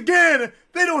for it again.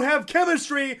 They don't have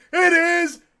chemistry. It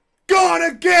is gone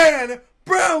again.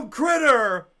 Brown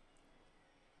Critter,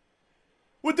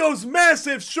 with those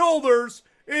massive shoulders,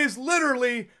 is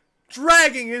literally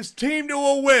dragging his team to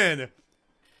a win.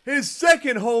 His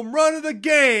 2nd home run of the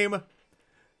game.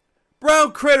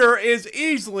 Brown Critter is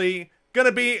easily going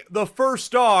to be the first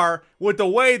star with the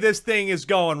way this thing is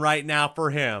going right now for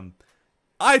him.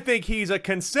 I think he's a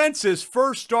consensus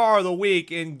first star of the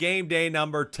week in game day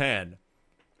number 10.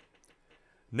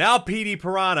 Now Petey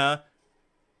Piranha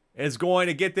is going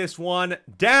to get this one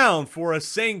down for a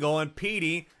single, and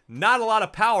Petey, not a lot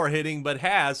of power hitting, but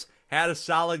has had a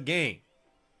solid game.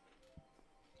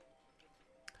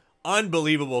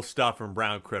 Unbelievable stuff from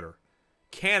Brown Critter.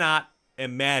 Cannot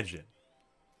imagine.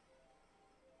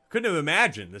 Couldn't have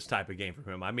imagined this type of game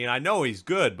from him. I mean, I know he's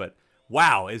good, but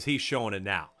wow, is he showing it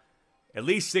now. At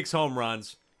least 6 home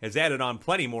runs, has added on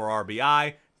plenty more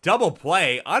RBI. Double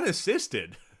play,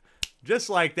 unassisted. Just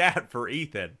like that for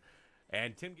Ethan.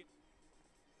 And Tim.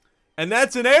 And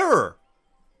that's an error.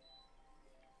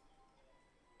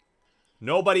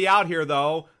 Nobody out here,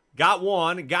 though. Got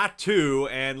 1, got 2,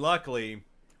 and luckily,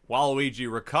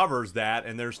 Waluigi recovers that,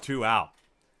 and there's 2 out.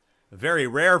 Very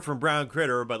rare from Brown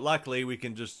Critter, but luckily we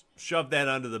can just shove that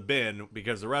under the bin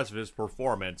because the rest of his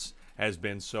performance has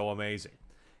been so amazing.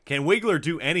 Can Wiggler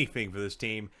do anything for this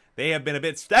team? They have been a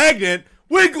bit stagnant.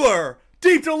 Wiggler,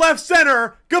 deep to left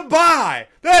center. Goodbye.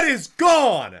 That is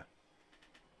gone.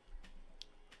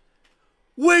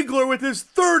 Wiggler with his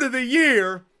 3rd of the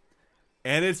year.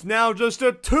 And it's now just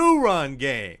a 2-run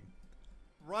game.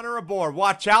 Runner aboard.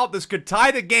 Watch out. This could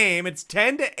tie the game. It's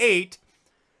 10-8.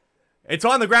 It's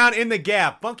on the ground in the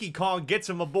gap. Funky Kong gets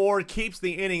him aboard. Keeps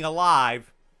the inning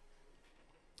alive.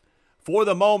 For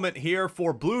the moment here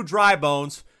for Blue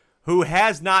Drybones, who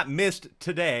has not missed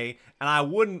today. And I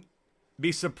wouldn't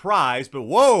be surprised. But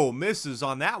whoa, misses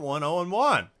on that one.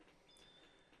 0-1.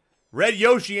 Red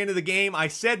Yoshi into the game. I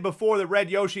said before that Red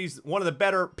Yoshi's one of the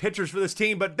better pitchers for this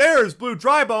team, but there's Blue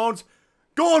Drybones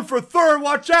going for 3rd.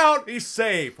 Watch out. He's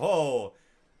safe. Oh,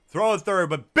 throw at 3rd,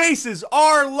 but bases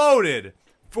are loaded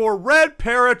for Red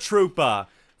Paratroopa.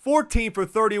 14 for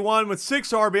 31 with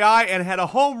 6 RBI and had a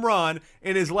home run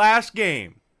in his last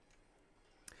game.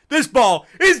 This ball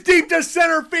is deep to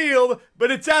center field, but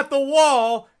it's at the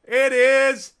wall. It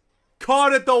is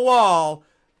caught at the wall.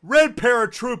 Red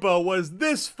Paratroopa was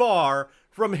this far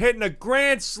from hitting a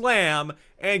grand slam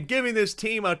and giving this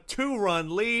team a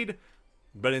 2-run lead,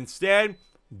 but instead,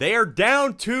 they are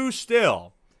down 2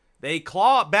 still. They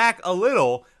claw it back a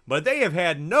little, but they have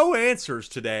had no answers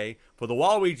today for the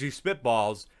Waluigi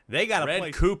Spitballs. They got to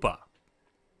play Koopa.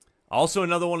 Also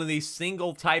another one of these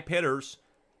single-type hitters.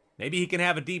 Maybe he can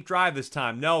have a deep drive this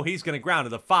time. No, he's going to ground to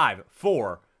the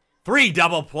 5-4-3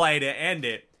 double play to end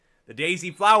it. The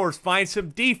Daisy Flowers find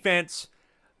some defense.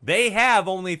 They have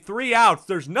only 3 outs.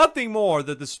 There's nothing more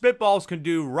that the Spitballs can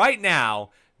do right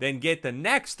now than get the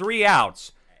next 3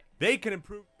 outs. They can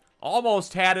improve.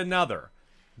 Almost had another.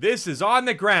 This is on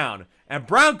the ground, And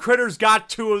Brown Critter's got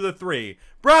 2 of the 3.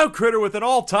 Brown Critter with an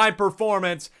all-time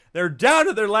performance. They're down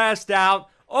to their last out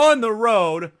on the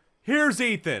road. Here's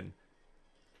Ethan.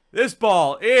 This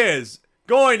ball is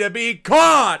going to be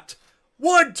caught.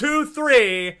 1, 2,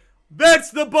 3.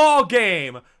 That's the ball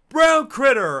game. Brown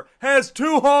Critter has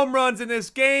 2 home runs in this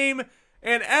game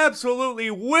and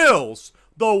absolutely wills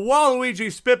the Waluigi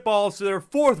Spitballs to their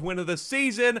 4th win of the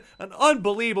season. An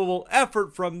unbelievable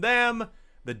effort from them.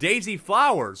 The Daisy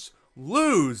Flowers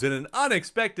lose in an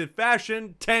unexpected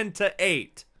fashion,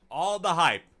 10-8. All the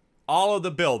hype, all of the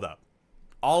buildup,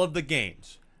 all of the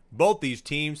games. Both these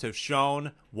teams have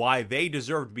shown why they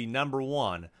deserve to be number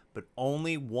 1, but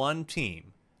only one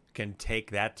team can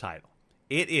take that title.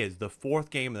 It is the 4th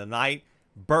game of the night.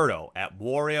 Birdo at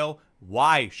Wario.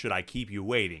 Why should I keep you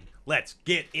waiting? Let's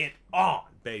get it on,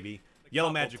 baby. Yellow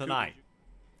Magic tonight.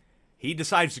 He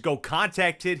decides to go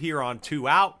contact hit here on 2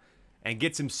 out and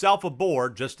gets himself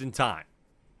aboard just in time.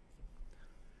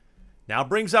 Now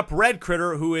brings up Red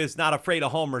Critter, who is not afraid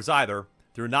of homers either.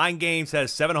 Through 9 games,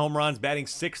 has 7 home runs, batting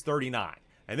 .639.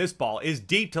 And this ball is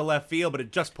deep to left field, but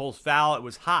it just pulls foul. It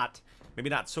was hot.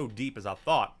 Maybe not so deep as I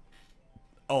thought.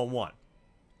 0-1.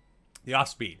 The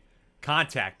off-speed.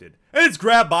 Contacted. And it's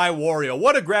grabbed by Wario.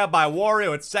 What a grab by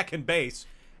Wario at second base.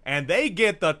 And they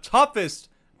get the toughest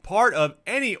part of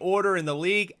any order in the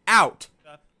league out.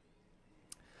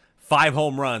 5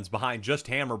 home runs behind just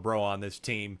Hammer Bro on this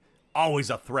team. Always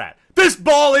a threat. This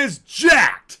ball is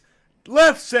jacked.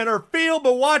 Left center field,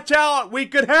 but watch out. We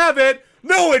could have it.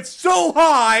 No, it's so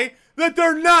high that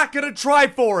they're not going to try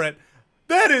for it.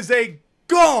 That is a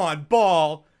gone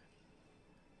ball.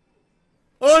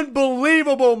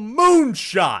 Unbelievable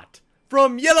moonshot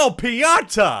from Yellow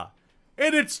Pianta.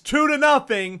 And it's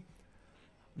 2-0.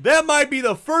 That might be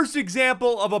the first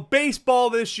example of a baseball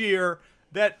this year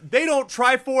that they don't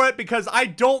try for it because I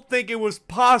don't think it was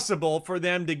possible for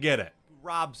them to get it.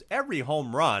 Robs every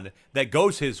home run that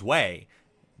goes his way.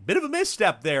 Bit of a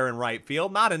misstep there in right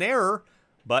field. Not an error,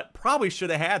 but probably should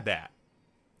have had that.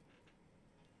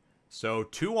 So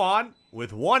 2 on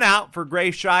with 1 out for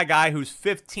Gray Shy Guy, who's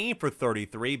 15 for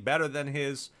 33. Better than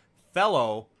his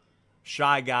fellow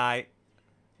Shy Guy,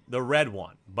 the red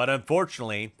one. But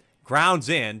unfortunately, grounds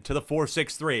in to the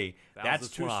 4-6-3. That's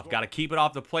 2 off. Got to keep it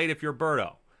off the plate if you're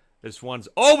Birdo. This one's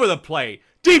over the plate.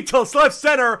 Deep to left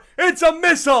center. It's a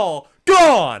missile.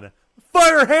 Gone.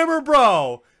 Fire Hammer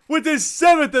Bro with his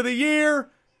 7th of the year.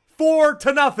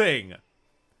 4-0.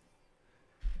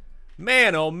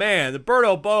 Man, oh man, the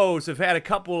Birdo Bows have had a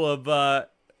couple of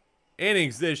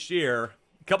innings this year.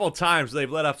 A couple of times they've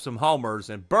let up some homers,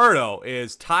 and Birdo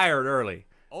is tired early.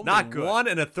 Not good. 1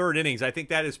 1/3 innings. I think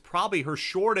that is probably her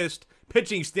shortest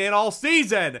pitching stint all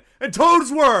season. And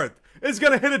Toadsworth is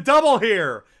going to hit a double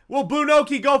here. Will Blue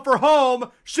Noki go for home?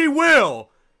 She will.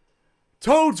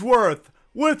 Toadsworth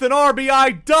with an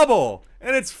RBI double,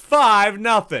 and it's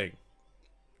 5-0.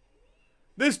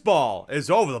 This ball is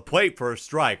over the plate for a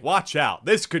strike. Watch out.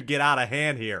 This could get out of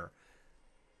hand here.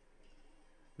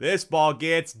 This ball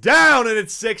gets down, and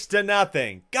it's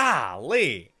 6-0.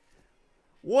 Golly.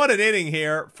 What an inning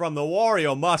here from the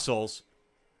Wario Muscles.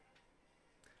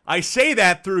 I say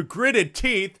that through gritted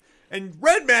teeth, and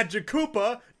Red Magic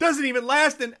Koopa doesn't even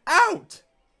last an out.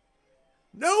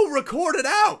 No recorded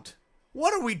out.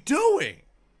 What are we doing?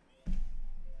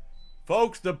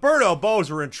 Folks, the Birdo Bows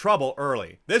are in trouble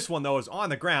early. This one, though, is on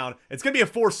the ground. It's going to be a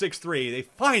 4-6-3. They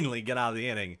finally get out of the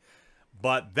inning.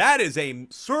 But that is a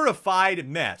certified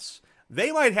mess.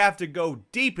 They might have to go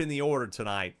deep in the order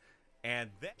tonight. And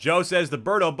Joe says the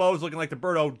Birdo Bows looking like the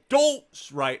Birdo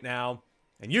Dolts right now.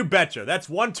 And you betcha. That's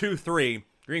 1, 2, 3.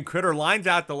 Green Critter lines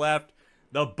out the left.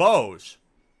 The Bows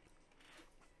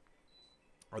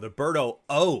are the Birdo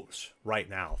O's right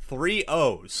now. 3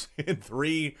 O's in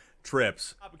 3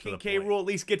 trips. King K. Rool at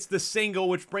least gets the single,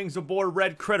 which brings aboard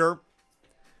Red Critter.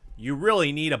 You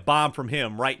really need a bomb from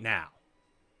him right now.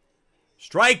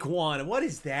 Strike 1. What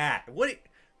is that? What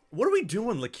are we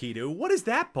doing, Lakitu? What is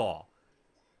that ball?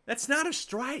 That's not a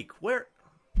strike. Where?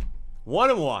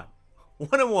 1-1.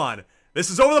 1-1. This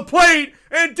is over the plate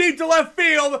and deep to left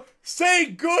field. Say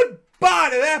goodbye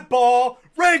to that ball.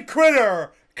 Red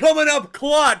Critter coming up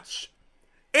clutch.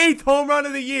 8th home run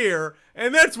of the year.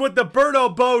 And that's what the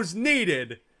Birdo Bows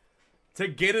needed to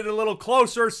get it a little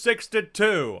closer,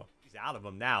 6-2. He's out of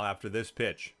them now after this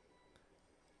pitch.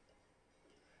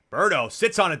 Birdo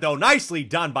sits on it, though. Nicely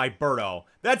done by Birdo.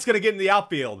 That's going to get in the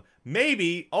outfield.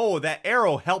 Maybe, oh, that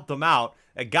arrow helped them out.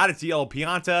 It got it to Yellow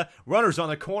Pianta. Runners on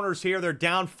the corners here. They're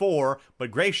down 4, but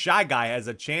Gray Shy Guy has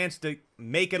a chance to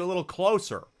make it a little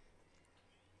closer.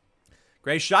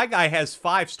 Gray Shy Guy has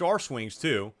 5 star swings,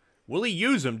 too. Will he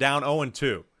use them down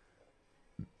 0-2?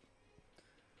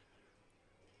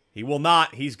 He will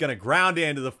not. He's going to ground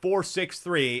into the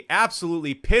 4-6-3.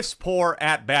 Absolutely piss poor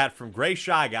at bat from Gray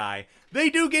Shy Guy. They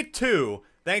do get 2,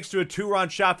 thanks to a 2-run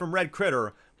shot from Red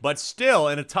Critter, but still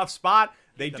in a tough spot.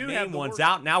 They do have ones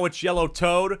out. Now it's Yellow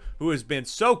Toad, who has been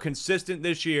so consistent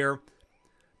this year.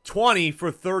 20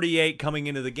 for 38 coming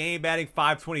into the game, batting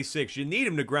 .526. You need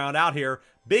him to ground out here.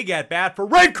 Big at bat for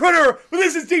Red Critter, but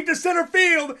this is deep to center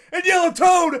field, and Yellow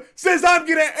Toad says, I'm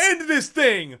going to end this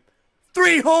thing.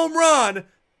 3-home run,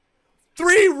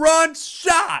 3-run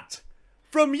shot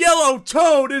from Yellow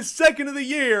Toad, his second of the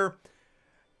year,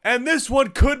 and this one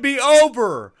could be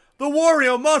over. The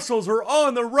Wario Muscles are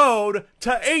on the road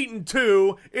to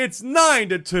 8-2. It's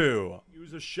 9-2.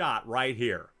 Use a shot right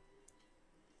here.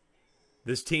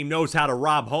 This team knows how to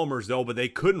rob homers, though, but they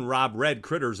couldn't rob Red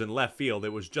Critters in left field.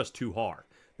 It was just too hard.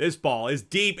 This ball is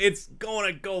deep. It's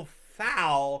going to go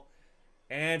foul.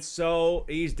 And so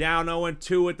he's down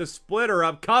 0-2 with the splitter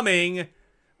upcoming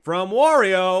from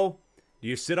Wario. Do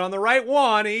you sit on the right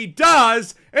one? He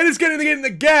does. And it's going to get in the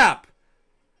gap.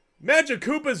 Magic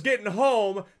Koopa's getting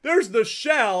home. There's the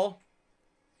shell.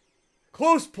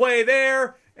 Close play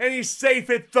there. And he's safe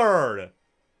at third.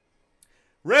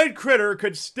 Red Critter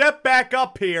could step back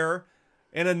up here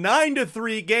in a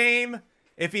 9-3 game.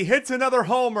 If he hits another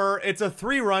homer, it's a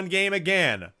 3-run game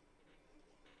again.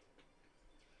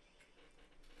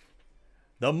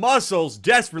 The Muscles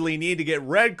desperately need to get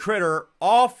Red Critter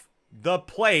off the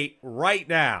plate right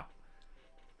now.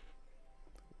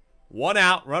 1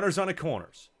 out, runners on the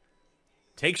corners.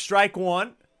 Take strike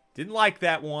 1. Didn't like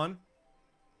that one.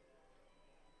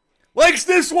 Likes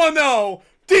this one, though.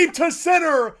 Deep to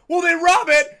center. Will they rob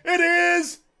it? It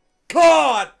is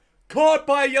caught. Caught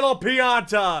by Yellow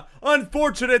Pianta.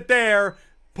 Unfortunate there.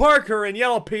 Parker and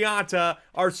Yellow Pianta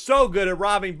are so good at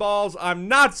robbing balls. I'm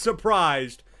not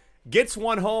surprised. Gets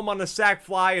 1 home on the sac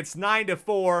fly. It's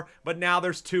 9-4, but now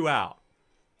there's 2 out.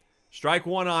 Strike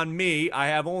 1 on me. I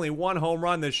have only 1 home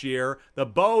run this year. The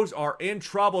Bows are in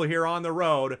trouble here on the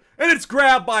road. And it's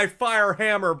grabbed by Fire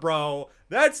Hammer, bro.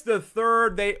 That's the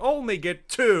 3rd. They only get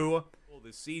 2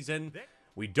 this season.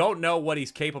 We don't know what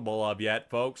he's capable of yet,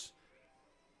 folks.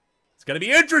 It's going to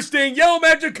be interesting. Yellow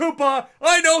Magic Koopa.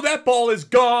 I know that ball is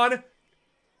gone.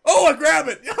 Oh, I grab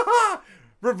it.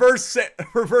 Reverse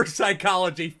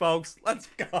psychology, folks. Let's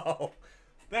go.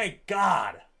 Thank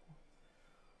God.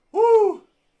 Woo.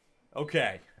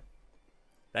 Okay.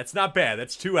 That's not bad.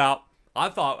 That's 2 out. I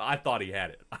thought he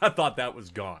had it. I thought that was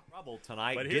gone. Trouble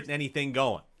tonight, but getting anything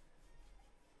going.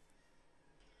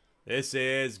 This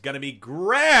is going to be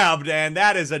grabbed, and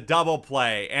that is a double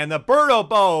play. And the Birdo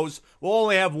Bows will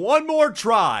only have 1 more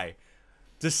try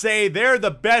to say they're the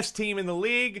best team in the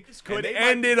league. This could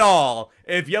end it all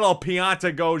if Yellow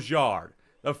Pianta goes yard.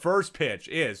 The first pitch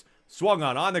is swung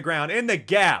on the ground, in the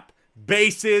gap.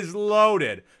 Bases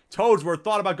loaded. Toadsworth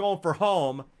thought about going for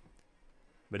home.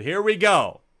 But here we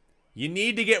go. You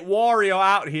need to get Wario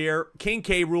out here. King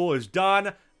K rule is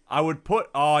done. I would put...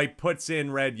 Oh, he puts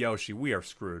in Red Yoshi. We are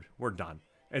screwed. We're done.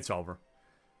 It's over.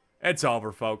 It's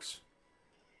over, folks.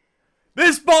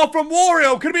 This ball from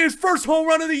Wario could be his first home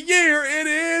run of the year. It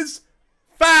is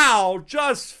foul.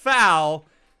 Just foul.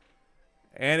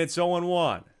 And it's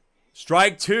 0-1.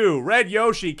 Strike 2. Red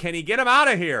Yoshi. Can he get him out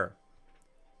of here?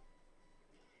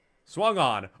 Swung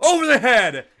on. Over the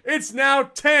head. It's now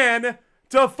 10-4.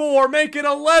 Make it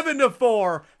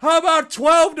 11-4. How about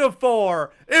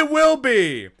 12-4? It will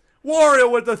be.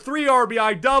 Wario with the 3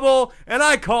 RBI double, and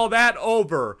I call that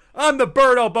over. I'm the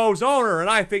Birdo Bows owner, and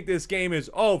I think this game is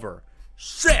over.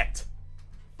 Shit!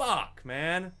 Fuck,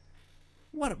 man.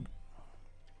 What a...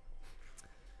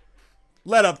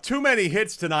 Let up too many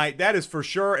hits tonight, that is for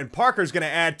sure, and Parker's going to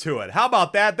add to it. How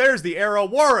about that? There's the arrow.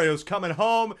 Wario's coming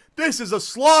home. This is a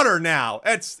slaughter now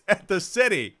at the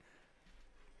city.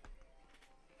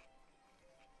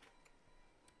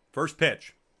 First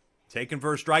pitch. Taken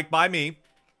for a strike by me.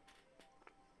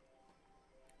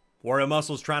 Wario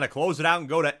Muscles trying to close it out and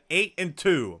go to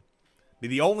 8-2. Be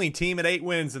the only team at 8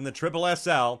 wins in the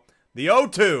SSSL. The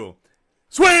 0-2.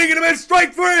 Swing and a miss,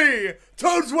 strike 3.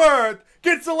 Toadsworth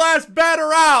gets the last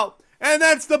batter out. And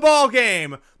that's the ball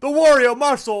game. The Wario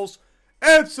Muscles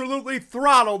absolutely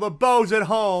throttle the Bows at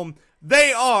home.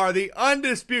 They are the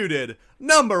undisputed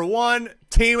 #1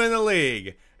 team in the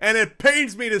league. And it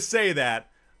pains me to say that.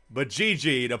 But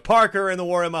GG to Parker and the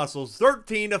Wario Muscles,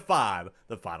 13-5,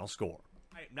 the final score.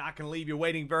 I'm not going to leave you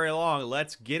waiting very long.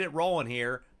 Let's get it rolling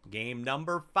here. Game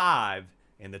number 5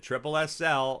 in the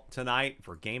SSSL tonight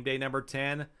for game day number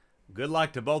 10. Good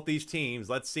luck to both these teams.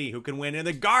 Let's see who can win in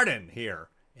the Garden here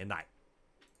tonight.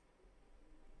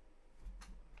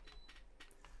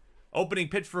 Opening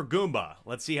pitch for Goomba.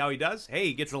 Let's see how he does. Hey,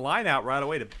 he gets a line out right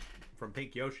away from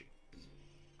Pink Yoshi.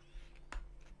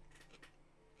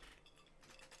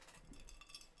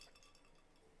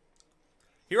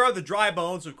 Here are the dry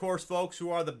bones, of course, folks, who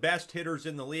are the best hitters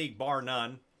in the league, bar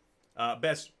none.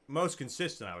 Most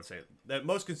consistent, I would say. The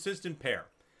most consistent pair.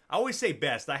 I always say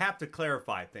best. I have to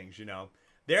clarify things, you know.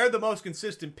 They're the most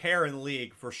consistent pair in the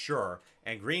league for sure.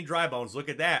 And green dry bones, look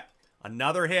at that.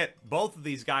 Another hit. Both of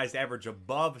these guys average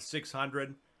above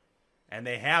 600, and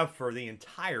they have for the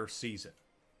entire season.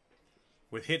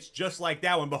 With hits just like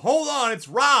that one. But hold on, it's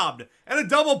robbed. And a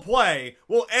double play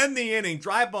will end the inning.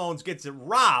 Dry bones gets it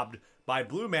robbed by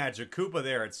Blue Magic Koopa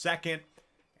there at second.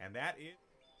 And that is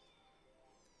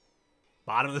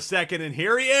bottom of the second, and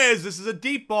here he is. This is a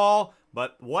deep ball,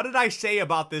 but what did I say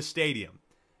about this stadium?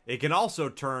 It can also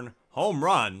turn home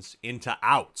runs into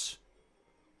outs.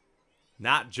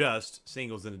 Not just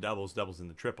singles into doubles, doubles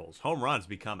into triples. Home runs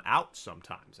become outs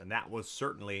sometimes, and that was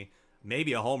certainly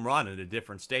maybe a home run in a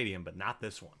different stadium, but not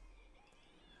this one.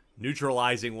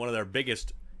 Neutralizing one of their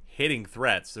biggest hitting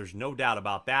threats. There's no doubt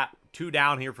about that. 2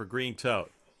 down here for Green Toad.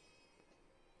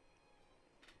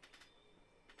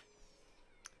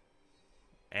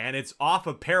 And it's off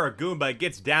of Paragoomba. It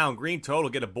gets down. Green Toad will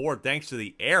get a board thanks to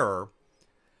the error.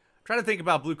 Trying to think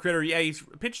about Blue Critter. Yeah, he's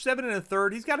pitched 7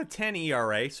 1/3. He's got a 10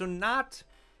 ERA, so not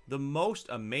the most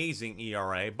amazing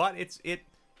ERA, but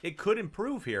it could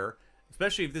improve here,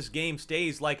 especially if this game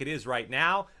stays like it is right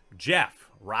now. Jeff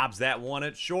robs that one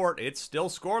at short. It's still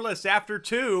scoreless after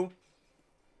 2.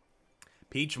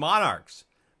 Peach Monarchs.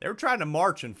 They were trying to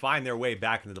march and find their way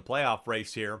back into the playoff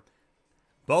race here.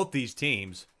 Both these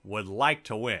teams would like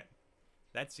to win.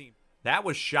 That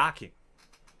was shocking.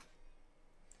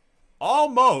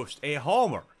 Almost a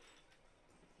homer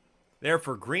there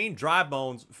for Green Dry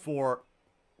Bones for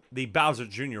the Bowser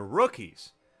Jr.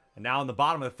 rookies. And now in the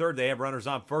bottom of the third, they have runners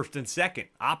on first and second.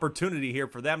 Opportunity here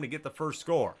for them to get the first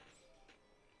score.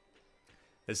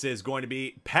 This is going to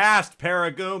be past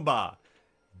Paragoomba.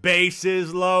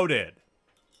 Bases loaded.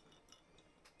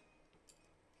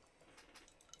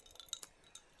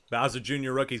 Bowser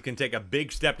Jr. rookies can take a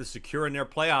big step to securing their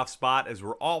playoff spot as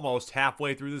we're almost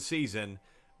halfway through the season.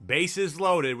 Bases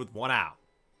loaded with 1 out.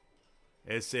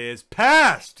 This is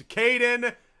past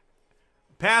Caden.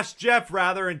 Past Jeff,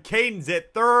 rather, and Caden's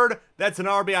at third. That's an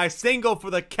RBI single for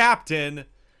the captain.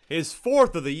 His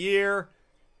 4th of the year.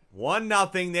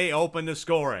 1-0, they open the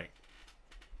scoring.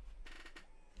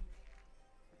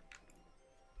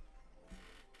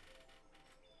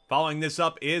 Following this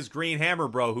up is Green Hammer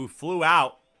Bro, who flew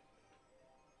out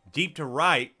deep to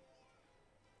right.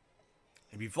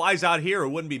 If he flies out here, it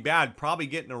wouldn't be bad. Probably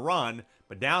getting a run.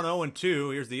 But down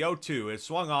 0-2. Here's the 0-2. It's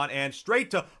swung on and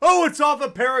straight to... Oh, it's off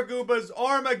of Paragoomba's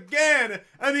arm again.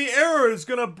 And the error is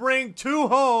going to bring 2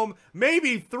 home.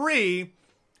 Maybe 3.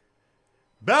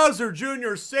 Bowser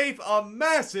Jr. safe. A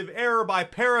massive error by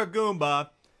Paragoomba.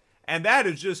 And that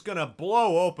is just going to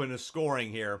blow open the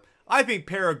scoring here. I think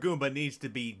Paragoomba needs to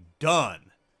be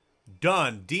done.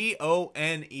 Done.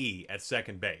 D-O-N-E at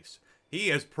second base. He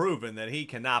has proven that he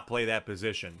cannot play that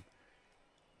position.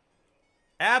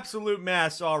 Absolute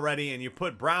mess already, and you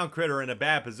put Brown Critter in a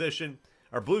bad position,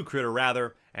 or Blue Critter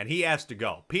rather, and he has to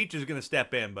go. Peach is going to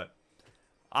step in, but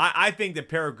I think that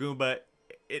Paragoomba,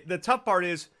 the tough part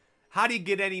is, how do you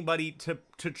get anybody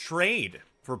to trade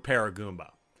for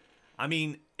Paragoomba? I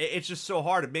mean, it's just so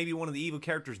hard. Maybe one of the evil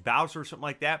characters, Bowser or something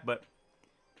like that, but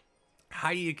how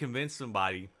do you convince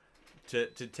somebody to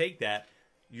take that?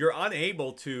 You're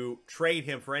unable to trade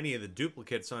him for any of the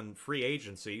duplicates on free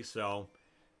agency, so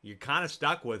you're kind of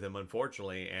stuck with him,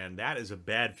 unfortunately, and that is a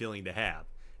bad feeling to have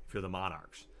if you're the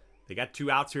Monarchs. They got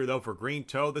 2 outs here, though, for Green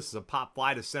Toad. This is a pop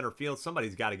fly to center field.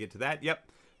 Somebody's got to get to that. Yep,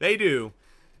 they do.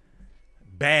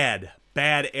 Bad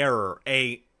error.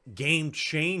 A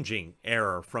game-changing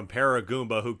error from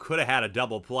Paragoomba, who could have had a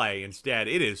double play. Instead,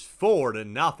 it is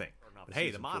 4-0. But hey,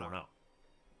 the Monarchs.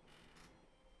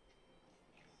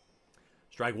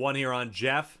 Strike 1 here on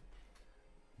Jeff.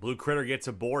 Blue Critter gets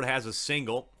a board, has a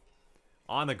single.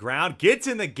 On the ground, gets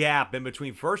in the gap in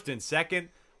between first and second.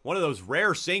 One of those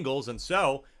rare singles, and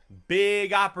so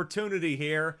big opportunity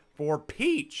here for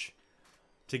Peach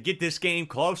to get this game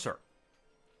closer.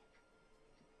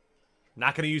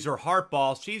 Not going to use her heart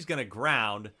ball. She's going to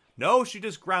ground. No, she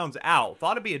just grounds out.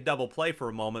 Thought it'd be a double play for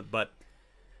a moment, but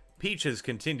Peach has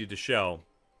continued to show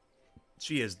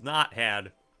she has not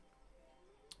had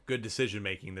good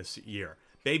decision-making this year.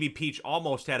 Baby Peach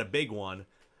almost had a big one.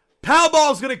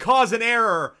 Powerball's going to cause an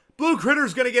error. Blue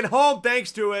Critter's going to get home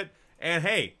thanks to it. And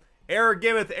hey, error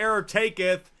giveth, error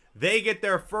taketh. They get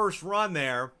their first run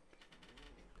there.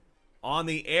 on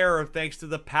the air thanks to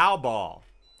the POW ball.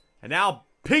 And now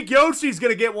Pink Yoshi's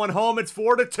going to get one home. It's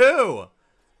 4-2.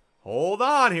 Hold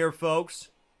on here, folks.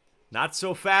 Not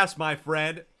so fast, my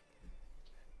friend.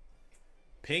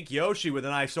 Pink Yoshi with a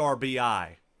nice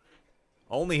RBI.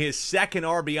 Only his second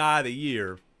RBI of the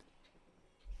year.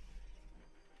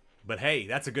 But hey,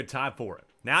 that's a good time for it.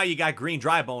 Now you got Green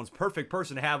Dry Bones. Perfect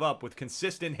person to have up with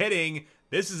consistent hitting.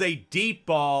 This is a deep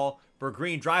ball for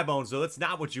Green Dry Bones, so that's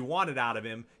not what you wanted out of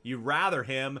him. You'd rather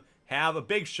him have a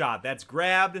big shot. That's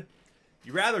grabbed.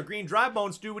 You'd rather Green Dry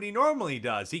Bones do what he normally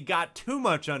does. He got too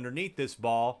much underneath this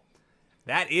ball.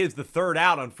 That is the third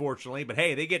out, unfortunately. But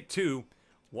hey, they get two.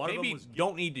 Maybe you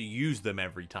don't need to use them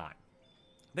every time.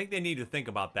 I think they need to think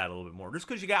about that a little bit more. Just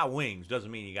because you got wings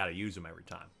doesn't mean you got to use them every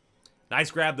time.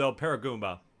 Nice grab, though.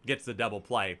 Paragoomba gets the double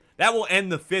play. That will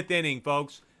end the fifth inning,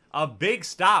 folks. A big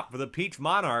stop for the Peach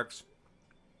Monarchs.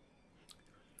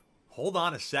 Hold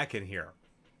on a second here.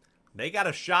 They got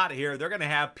a shot here. They're going to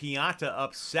have Pianta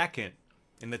up second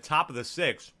in the top of the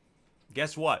sixth.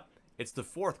 Guess what? It's the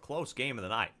fourth close game of the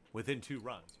night within 2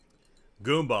 runs.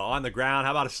 Goomba on the ground.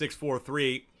 How about a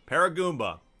 6-4-3?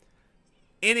 Paragoomba.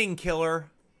 Inning killer.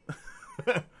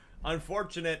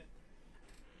 Unfortunate.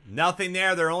 Nothing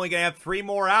there. They're only going to have 3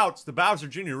 more outs. The Bowser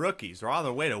Jr. rookies are on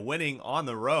their way to winning on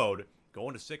the road.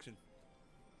 Going to 6.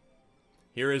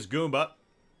 Here is Goomba.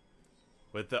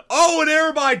 With the... Oh, an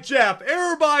error by Jeff.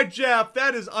 Error by Jeff.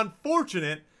 That is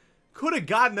unfortunate. Could have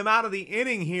gotten them out of the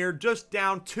inning here. Just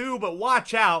down 2. But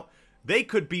watch out. They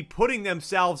could be putting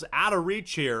themselves out of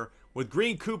reach here with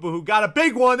Green Koopa, who got a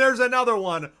big one. There's another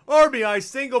one. RBI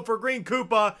single for Green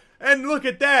Koopa. And look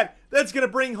at that. That's going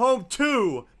to bring home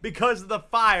 2 because of the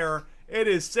fire. It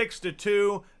is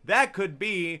 6-2. That could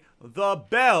be the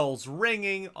bells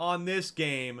ringing on this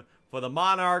game for the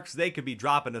Monarchs. They could be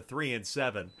dropping to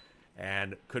 3-7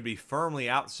 and could be firmly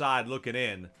outside looking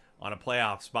in on a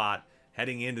playoff spot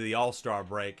heading into the All-Star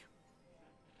break.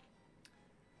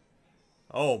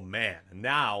 Oh, man. And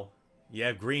now you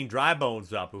have Green Dry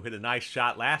Bones up, who hit a nice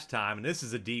shot last time. And this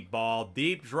is a deep ball.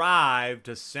 Deep drive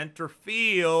to center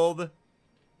field.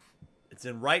 It's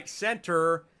in right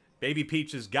center. Baby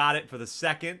Peach has got it for the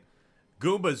second.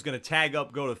 Goomba's going to tag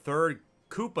up, go to third.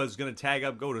 Koopa's going to tag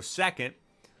up, go to second.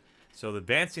 So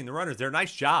advancing the runners there.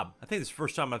 Nice job. I think this is the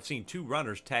first time I've seen 2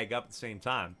 runners tag up at the same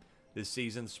time this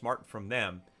season. Smart from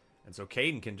them. And so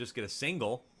Caden can just get a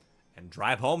single and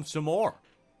drive home some more.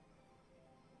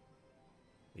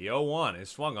 The 0-1 is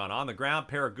swung on the ground.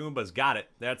 Paragoomba's got it.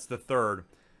 That's the third.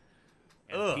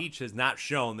 And Peach has not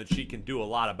shown that she can do a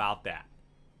lot about that.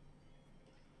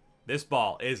 This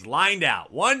ball is lined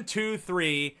out. 1, 2,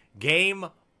 3. Game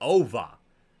over.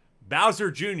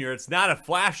 Bowser Jr., it's not a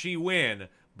flashy win,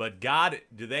 but God,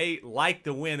 do they like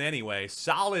the win anyway.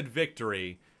 Solid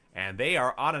victory. And they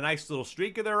are on a nice little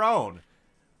streak of their own.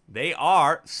 They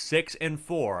are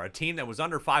 6-4. A team that was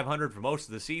under 500 for most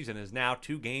of the season is now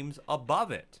 2 games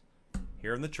above it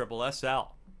here in the SSSL.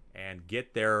 And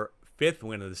get their 5th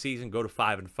win of the season, go to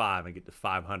 5-5 and get to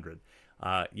 500.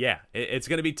 Yeah, it's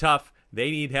going to be tough. They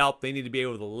need help. They need to be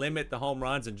able to limit the home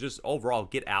runs and just overall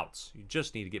get outs. You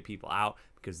just need to get people out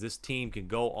because this team can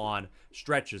go on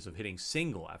stretches of hitting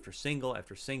single after single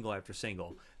after single after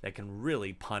single that can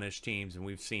really punish teams, and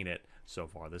we've seen it so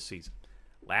far this season.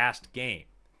 Last game.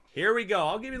 Here we go.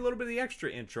 I'll give you a little bit of the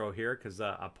extra intro here because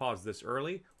I paused this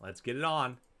early. Let's get it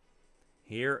on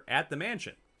here at the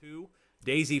mansion. 2.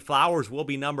 Daisy Flowers will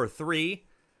be number 3.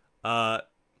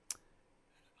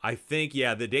 I think,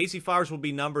 yeah, the Daisy Flowers will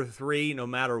be number 3 no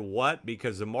matter what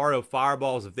because the Mario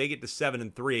Fireballs, if they get to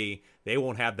 7-3, they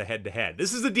won't have the head-to-head.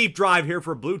 This is a deep drive here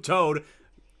for Blue Toad.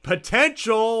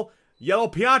 Potential Yellow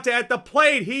Pianta at the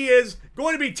plate. He is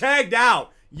going to be tagged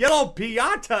out. Yellow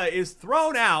Pianta is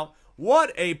thrown out.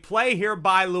 What a play here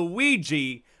by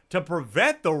Luigi to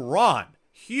prevent the run.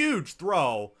 Huge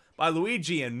throw by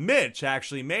Luigi, and Mitch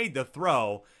actually made the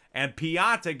throw, and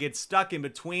Pianta gets stuck in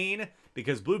between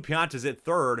because Blue Pianta's at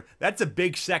third. That's a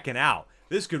big second out.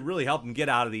 This could really help him get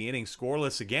out of the inning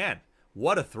scoreless again.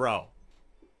 What a throw.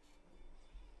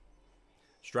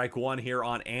 Strike 1 here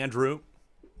on Andrew.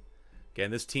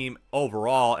 Again, this team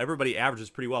overall, everybody averages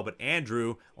pretty well, but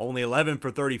Andrew only 11 for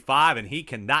 35, and he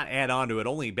cannot add on to it,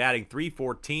 only batting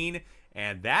 .314,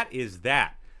 and that is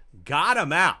that. Got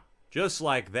him out. Just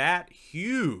like that,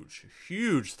 huge,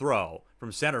 huge throw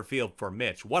from center field for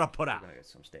Mitch. What a put out. I got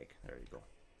some steak. There you go.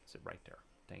 Sit right there.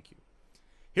 Thank you.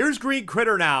 Here's Green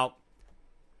Critter now.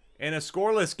 In a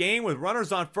scoreless game with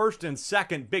runners on first and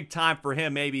second, big time for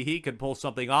him. Maybe he could pull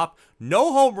something off.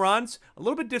 No home runs. A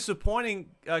little bit disappointing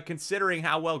considering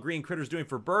how well Green Critter's doing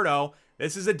for Birdo.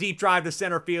 This is a deep drive to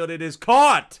center field. It is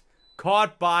caught.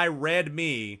 Caught by Red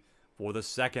Me for the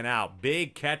second out.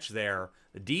 Big catch there.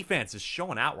 The defense is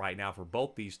showing out right now for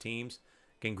both these teams.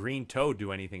 Can Green Toad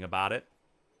do anything about it?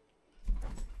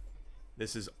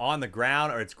 This is on the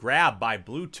ground, or it's grabbed by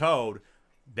Blue Toad.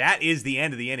 That is the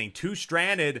end of the inning. Two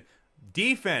stranded.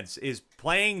 Defense is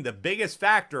playing the biggest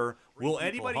factor. Will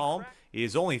anybody home? He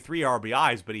has only 3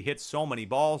 RBIs, but he hits so many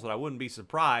balls that I wouldn't be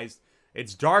surprised.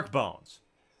 It's Dark Bones.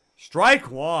 Strike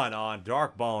one on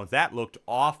Dark Bones. That looked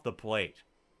off the plate.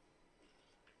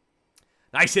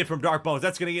 Nice hit from Dark Bones.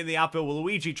 That's going to get in the outfield. Will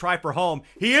Luigi try for home?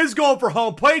 He is going for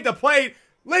home. Plate to plate.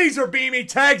 Laser beam. He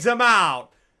tags him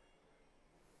out.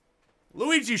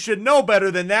 Luigi should know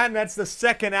better than that, and that's the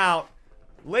second out.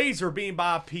 Laser beam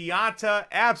by Pianta.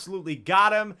 Absolutely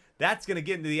got him. That's going to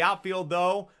get into the outfield,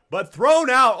 though. But thrown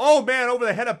out. Oh, man, over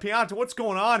the head of Pianta. What's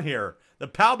going on here? The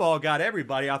pow ball got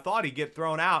everybody. I thought he'd get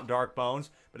thrown out, Dark Bones,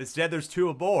 but instead there's 2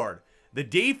 aboard. The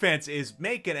defense is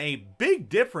making a big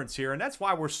difference here, and that's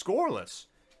why we're scoreless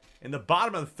in the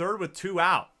bottom of the third with 2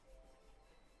 out.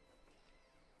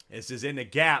 This is in the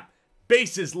gap.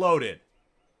 Bases loaded.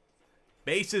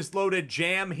 Bases loaded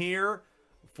jam here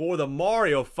for the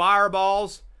Mario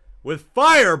Fireballs with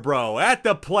Fire Bro at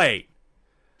the plate.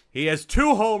 He has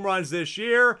 2 home runs this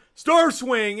year. Star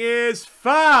swing is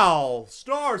foul.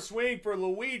 Star swing for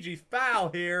Luigi.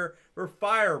 Foul here for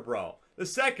Fire Bro. The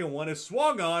second one is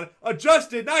swung on,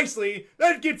 adjusted nicely,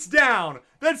 then gets down.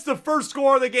 That's the first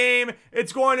score of the game.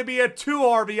 It's going to be a 2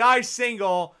 RBI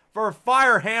single for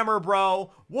Fire Hammer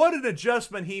Bro. What an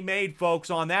adjustment he made, folks,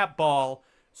 on that ball.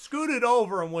 Scooted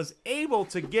over and was able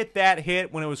to get that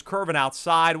hit when it was curving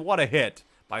outside. What a hit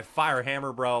by Fire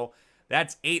Hammer Bro.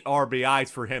 That's 8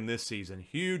 RBIs for him this season.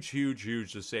 Huge, huge,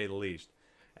 huge to say the least.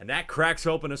 And that cracks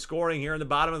open a scoring here in the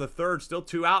bottom of the third. Still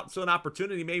 2 out. Still an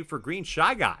opportunity maybe for Green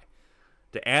Shy Guy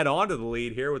to add on to the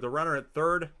lead here with the runner at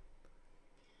third.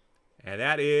 And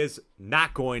that is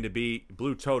not going to be.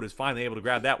 Blue Toad is finally able to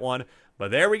grab that one.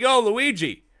 But there we go,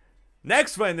 Luigi.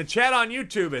 Next one, the chat on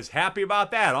YouTube is happy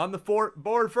about that. On the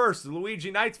board first, the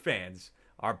Luigi Knights fans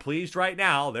are pleased right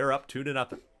now. They're up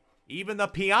 2-0. Even the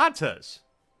Piantas.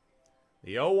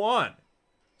 The 0-1.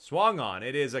 Swung on.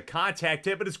 It is a contact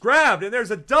hit, but it's grabbed, and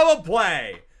there's a double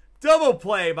play. Double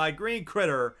play by Green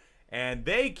Critter. And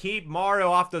they keep Mario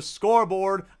off the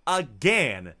scoreboard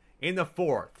again in the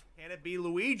fourth. Can it be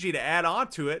Luigi to add on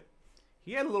to it?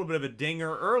 He had a little bit of a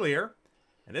dinger earlier.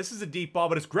 And this is a deep ball,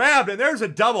 but it's grabbed, and there's a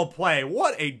double play.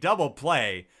 What a double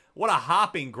play. What a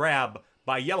hopping grab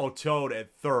by Yellow Toad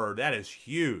at third. That is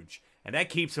huge. And that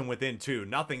keeps him within 2.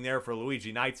 Nothing there for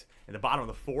Luigi Knights in the bottom of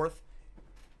the fourth.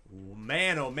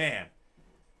 Man, oh man.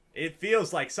 It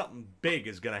feels like something big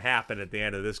is going to happen at the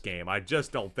end of this game. I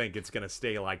just don't think it's going to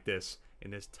stay like this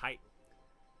in this tight.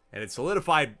 And it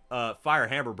solidified Fire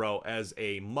Hammer Bro as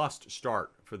a must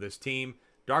start for this team.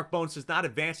 Dark Bones does not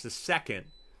advance to second,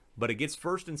 but it gets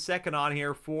first and second on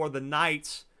here for the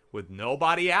Knights with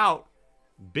nobody out.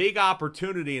 Big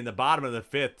opportunity in the bottom of the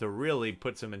fifth to really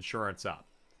put some insurance up.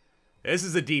 This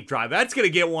is a deep drive. That's going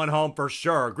to get one home for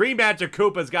sure. Green Magic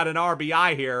Koopa's got an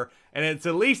RBI here, and it's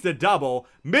at least a double.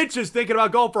 Mitch is thinking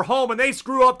about going for home, and they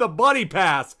screw up the buddy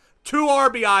pass. 2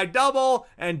 RBI double,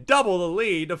 and double the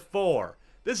lead to 4.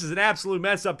 This is an absolute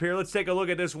mess up here. Let's take a look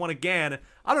at this one again.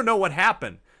 I don't know what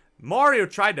happened. Mario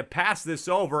tried to pass this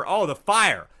over. Oh, the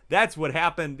fire. That's what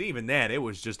happened. Even then, it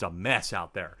was just a mess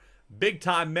out there. Big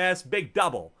time mess, big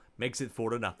double. Makes it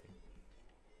 4-0.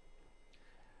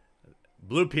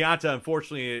 Blue Pianta,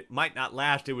 unfortunately, it might not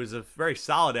last. It was a very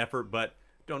solid effort, but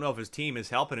don't know if his team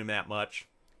is helping him that much.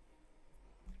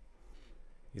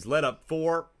 He's led up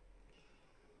 4.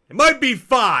 It might be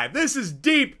 5. This is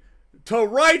deep to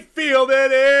right field.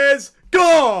 It is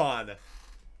gone.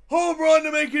 Home run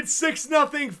to make it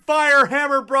 6-0. Fire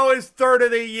Hammer Bro is third of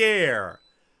the year.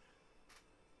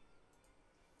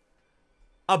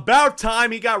 About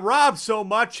time. He got robbed so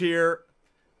much here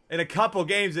in a couple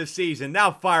games this season.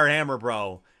 Now Fire Hammer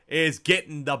Bro is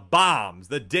getting the bombs,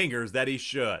 the dingers that he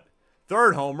should.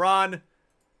 Third home run.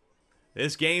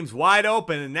 This game's wide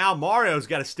open, and now Mario's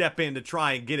got to step in to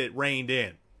try and get it reined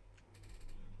in.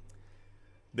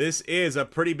 This is a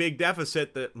pretty big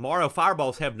deficit that Mario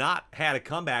Fireballs have not had a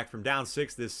comeback from down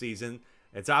 6 this season.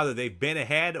 It's either they've been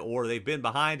ahead or they've been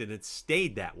behind, and it's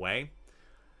stayed that way.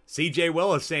 CJ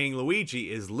Willis saying Luigi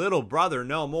is little brother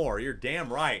no more. You're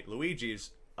damn right. Luigi's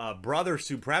brother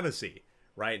supremacy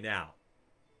right now.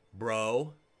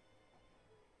 Bro.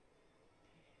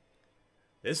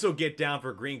 This will get down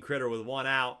for Green Critter with 1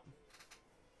 out.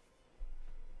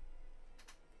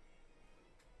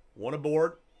 1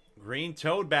 aboard. Green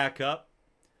Toad back up.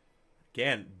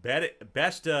 Again,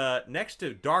 best next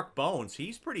to Dark Bones.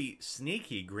 He's pretty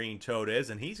sneaky, Green Toad is,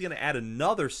 and he's going to add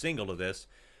another single to this.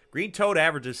 Green Toad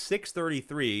averages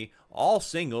 633, all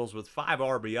singles with 5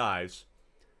 RBIs.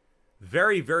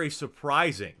 Very, very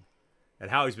surprising at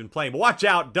how he's been playing. But watch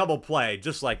out, double play,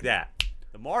 just like that.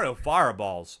 The Mario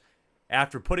Fireballs,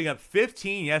 after putting up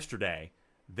 15 yesterday,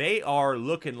 they are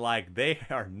looking like they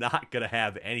are not going to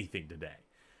have anything today.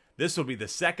 This will be the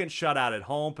second shutout at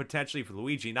home, potentially for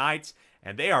Luigi Knights,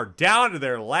 and they are down to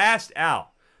their last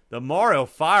out. The Mario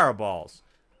Fireballs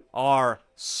are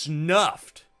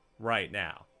snuffed right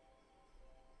now.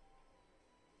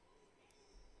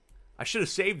 I should have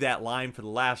saved that line for the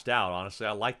last out, honestly.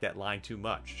 I like that line too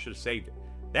much. Should have saved it.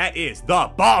 That is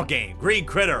the ball game. Green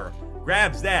Critter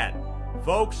grabs that.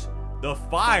 Folks, the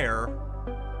fire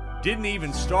didn't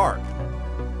even start.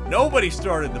 Nobody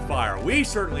started the fire. We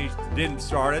certainly didn't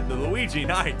start it. The Luigi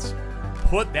Knights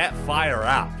put that fire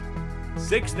out.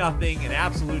 6-0, an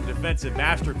absolute defensive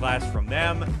masterclass from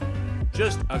them.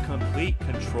 Just a complete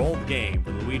controlled game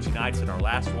for the Luigi Knights in our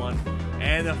last one.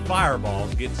 And the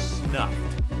Fireballs get snuffed.